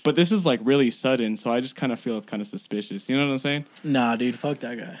 But this is like really sudden, so I just kind of feel it's kind of suspicious. You know what I'm saying? Nah, dude, fuck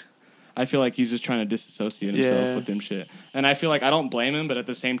that guy. I feel like he's just trying to disassociate himself Yeah. with them shit. And I feel like I don't blame him, but at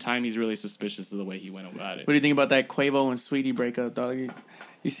the same time, he's really suspicious of the way he went about it. What do you think about that Quavo and Sweetie breakup, dog?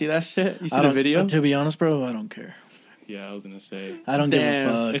 You see that shit? You see the video? To be honest, bro, I don't care. Yeah, I was gonna say I don't Damn.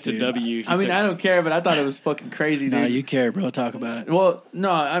 give a fuck. it's dude. a W. He I mean, took- I don't care, but I thought it was fucking crazy, dude. Nah, you care, bro. Talk about it. Well, no,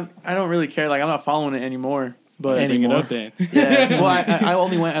 I don't really care. Like, I'm not following it anymore. But Any- bring it anymore. up then. yeah, well, I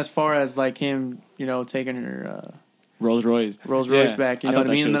only went as far as like him, you know, taking her Rolls Royce back. You know what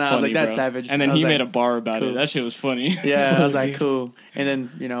I mean? And then I was like, that's savage. And then he made a bar about cool. it. That shit was funny. Yeah, I was like, cool. And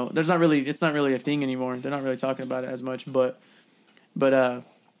then, you know, it's not really a thing anymore. They're not really talking about it as much. But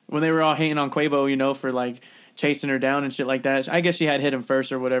when they were all hating on Quavo, you know, for like chasing her down and shit like that, I guess she had hit him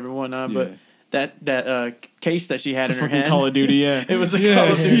first or whatever, whatnot. But that case that she had in her hand, Call of Duty, it was a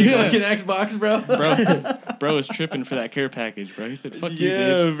Call of Duty fucking Xbox, bro was tripping for that care package, bro. He said, "Fuck you,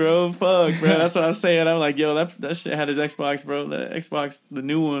 bitch." Bro, fuck, bro. That's what I was saying. I'm like, yo, that shit had his Xbox, bro. The Xbox, the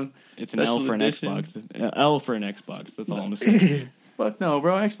new one. It's an L for edition. An Xbox. L for an Xbox. That's all I'm saying. Fuck no,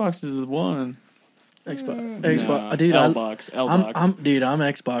 bro. Xbox is the one. Xbox, nah, dude. L-box. I'm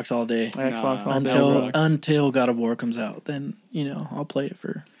Xbox all day. Xbox all day. Until God of War comes out, then you know I'll play it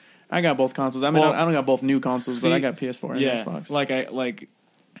for. I got both consoles. I mean, I don't got both new consoles, but I got PS4 and Xbox. Like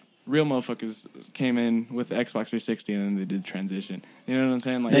real motherfuckers came in with the Xbox 360 and then they did transition. You know what I'm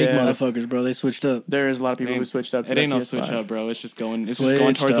saying? Like fake motherfuckers, bro. They switched up. There is a lot of people who switched up. It ain't no switch up, bro. It's just going. It's switched just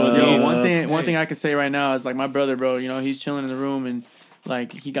going towards up. One thing I can say right now is like my brother, bro. You know, he's chilling in the room and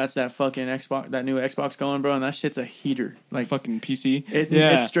like he got that fucking Xbox, that new Xbox going, bro, and that shit's a heater. Like fucking PC.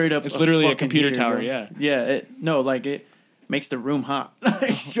 It's straight up. It's literally a computer heater, tower. Bro. Yeah. Yeah. It makes the room hot.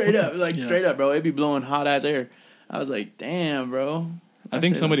 Like straight up, straight up, bro. It'd be blowing hot ass air. I was like, damn, bro. I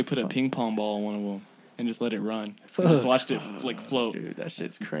think somebody put a ping pong ball on one of them and just let it run. And just watched it like float. Dude, that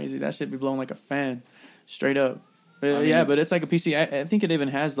shit's crazy. That shit be blowing like a fan, straight up. But it's like a PC. I think it even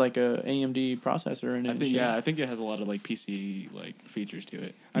has like a AMD processor in it. I think it has a lot of like PC like features to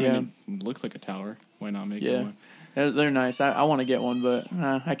it. I mean, it looks like a tower. Why not make it one? They're nice. I want to get one, but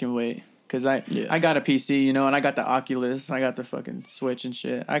I can wait. Because I got a PC, you know, and I got the Oculus. I got the fucking Switch and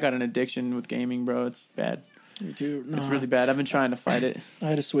shit. I got an addiction with gaming, bro. It's bad. Me too. It's really bad. I've been trying to fight it. I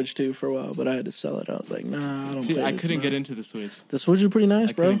had a Switch too for a while, but I had to sell it. I was like, nah, I don't play this. I couldn't get into the Switch. The Switch is pretty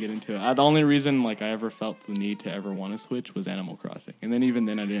nice, bro. I couldn't get into it. The only reason like I ever felt the need to ever want to Switch was Animal Crossing. And then even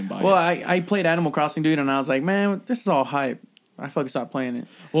then I didn't buy it. Well, I played Animal Crossing, dude, and I was like, man, this is all hype. I fucking stopped playing it.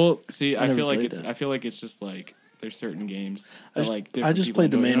 Well, see, I feel like it's just like there's certain games that I just played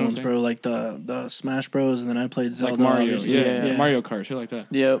the main ones, bro, like the Smash Bros, and then I played Zelda. Like Mario, Mario Kart, shit like that.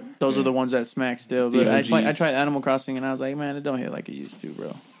 Yep, those are the ones that smack still. But I tried Animal Crossing, and I was like, man, it don't hit like it used to,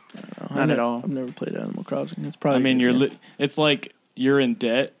 bro. Not at all. I've never played Animal Crossing. It's probably. I mean, it's like you're in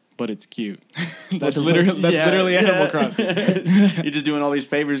debt, but it's cute. That's literally Animal Crossing. You're just doing all these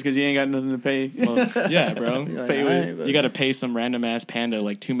favors because you ain't got nothing to pay. Well, yeah, bro. You got to pay some random ass panda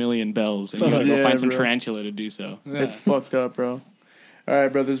like 2 million bells, and you got to go find some tarantula to do so. Yeah. It's fucked up, bro. All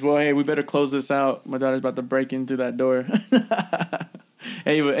right, brothers. Well, hey, we better close this out. My daughter's about to break in through that door.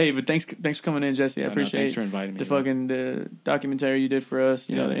 But thanks for coming in, Jesse. I appreciate thanks for inviting me. The documentary you did for us.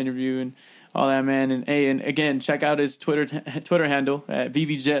 You know, the interview and all that, man. And again, check out his Twitter handle at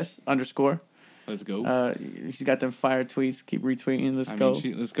VVJess_. Let's go. He's got them fire tweets. Keep retweeting. Let's go.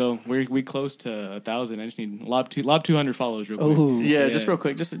 Let's go. We close to 1,000. I just need lob 200 followers real quick. Oh yeah, just real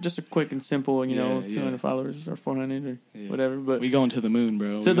quick. Just a quick and simple. 200 followers or 400 or whatever. But we going to the moon,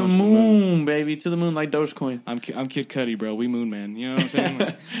 bro. To the moon, baby. To the moon like Dogecoin. I'm Kid Cudi, bro. We moon man. You know what I'm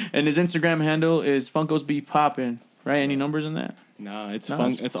saying? And his Instagram handle is Funkos Be Poppin'. Right? Any numbers in that? No, it's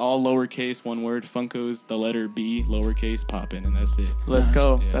all lowercase, one word. Funkos, the letter B, lowercase, poppin', and that's it. Let's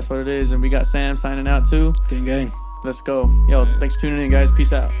go. Yeah. That's what it is. And we got Sam signing out too. Gang gang. Let's go. Yo, thanks for tuning in, guys.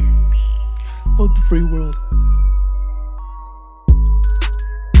 Peace out. Fuck the free world.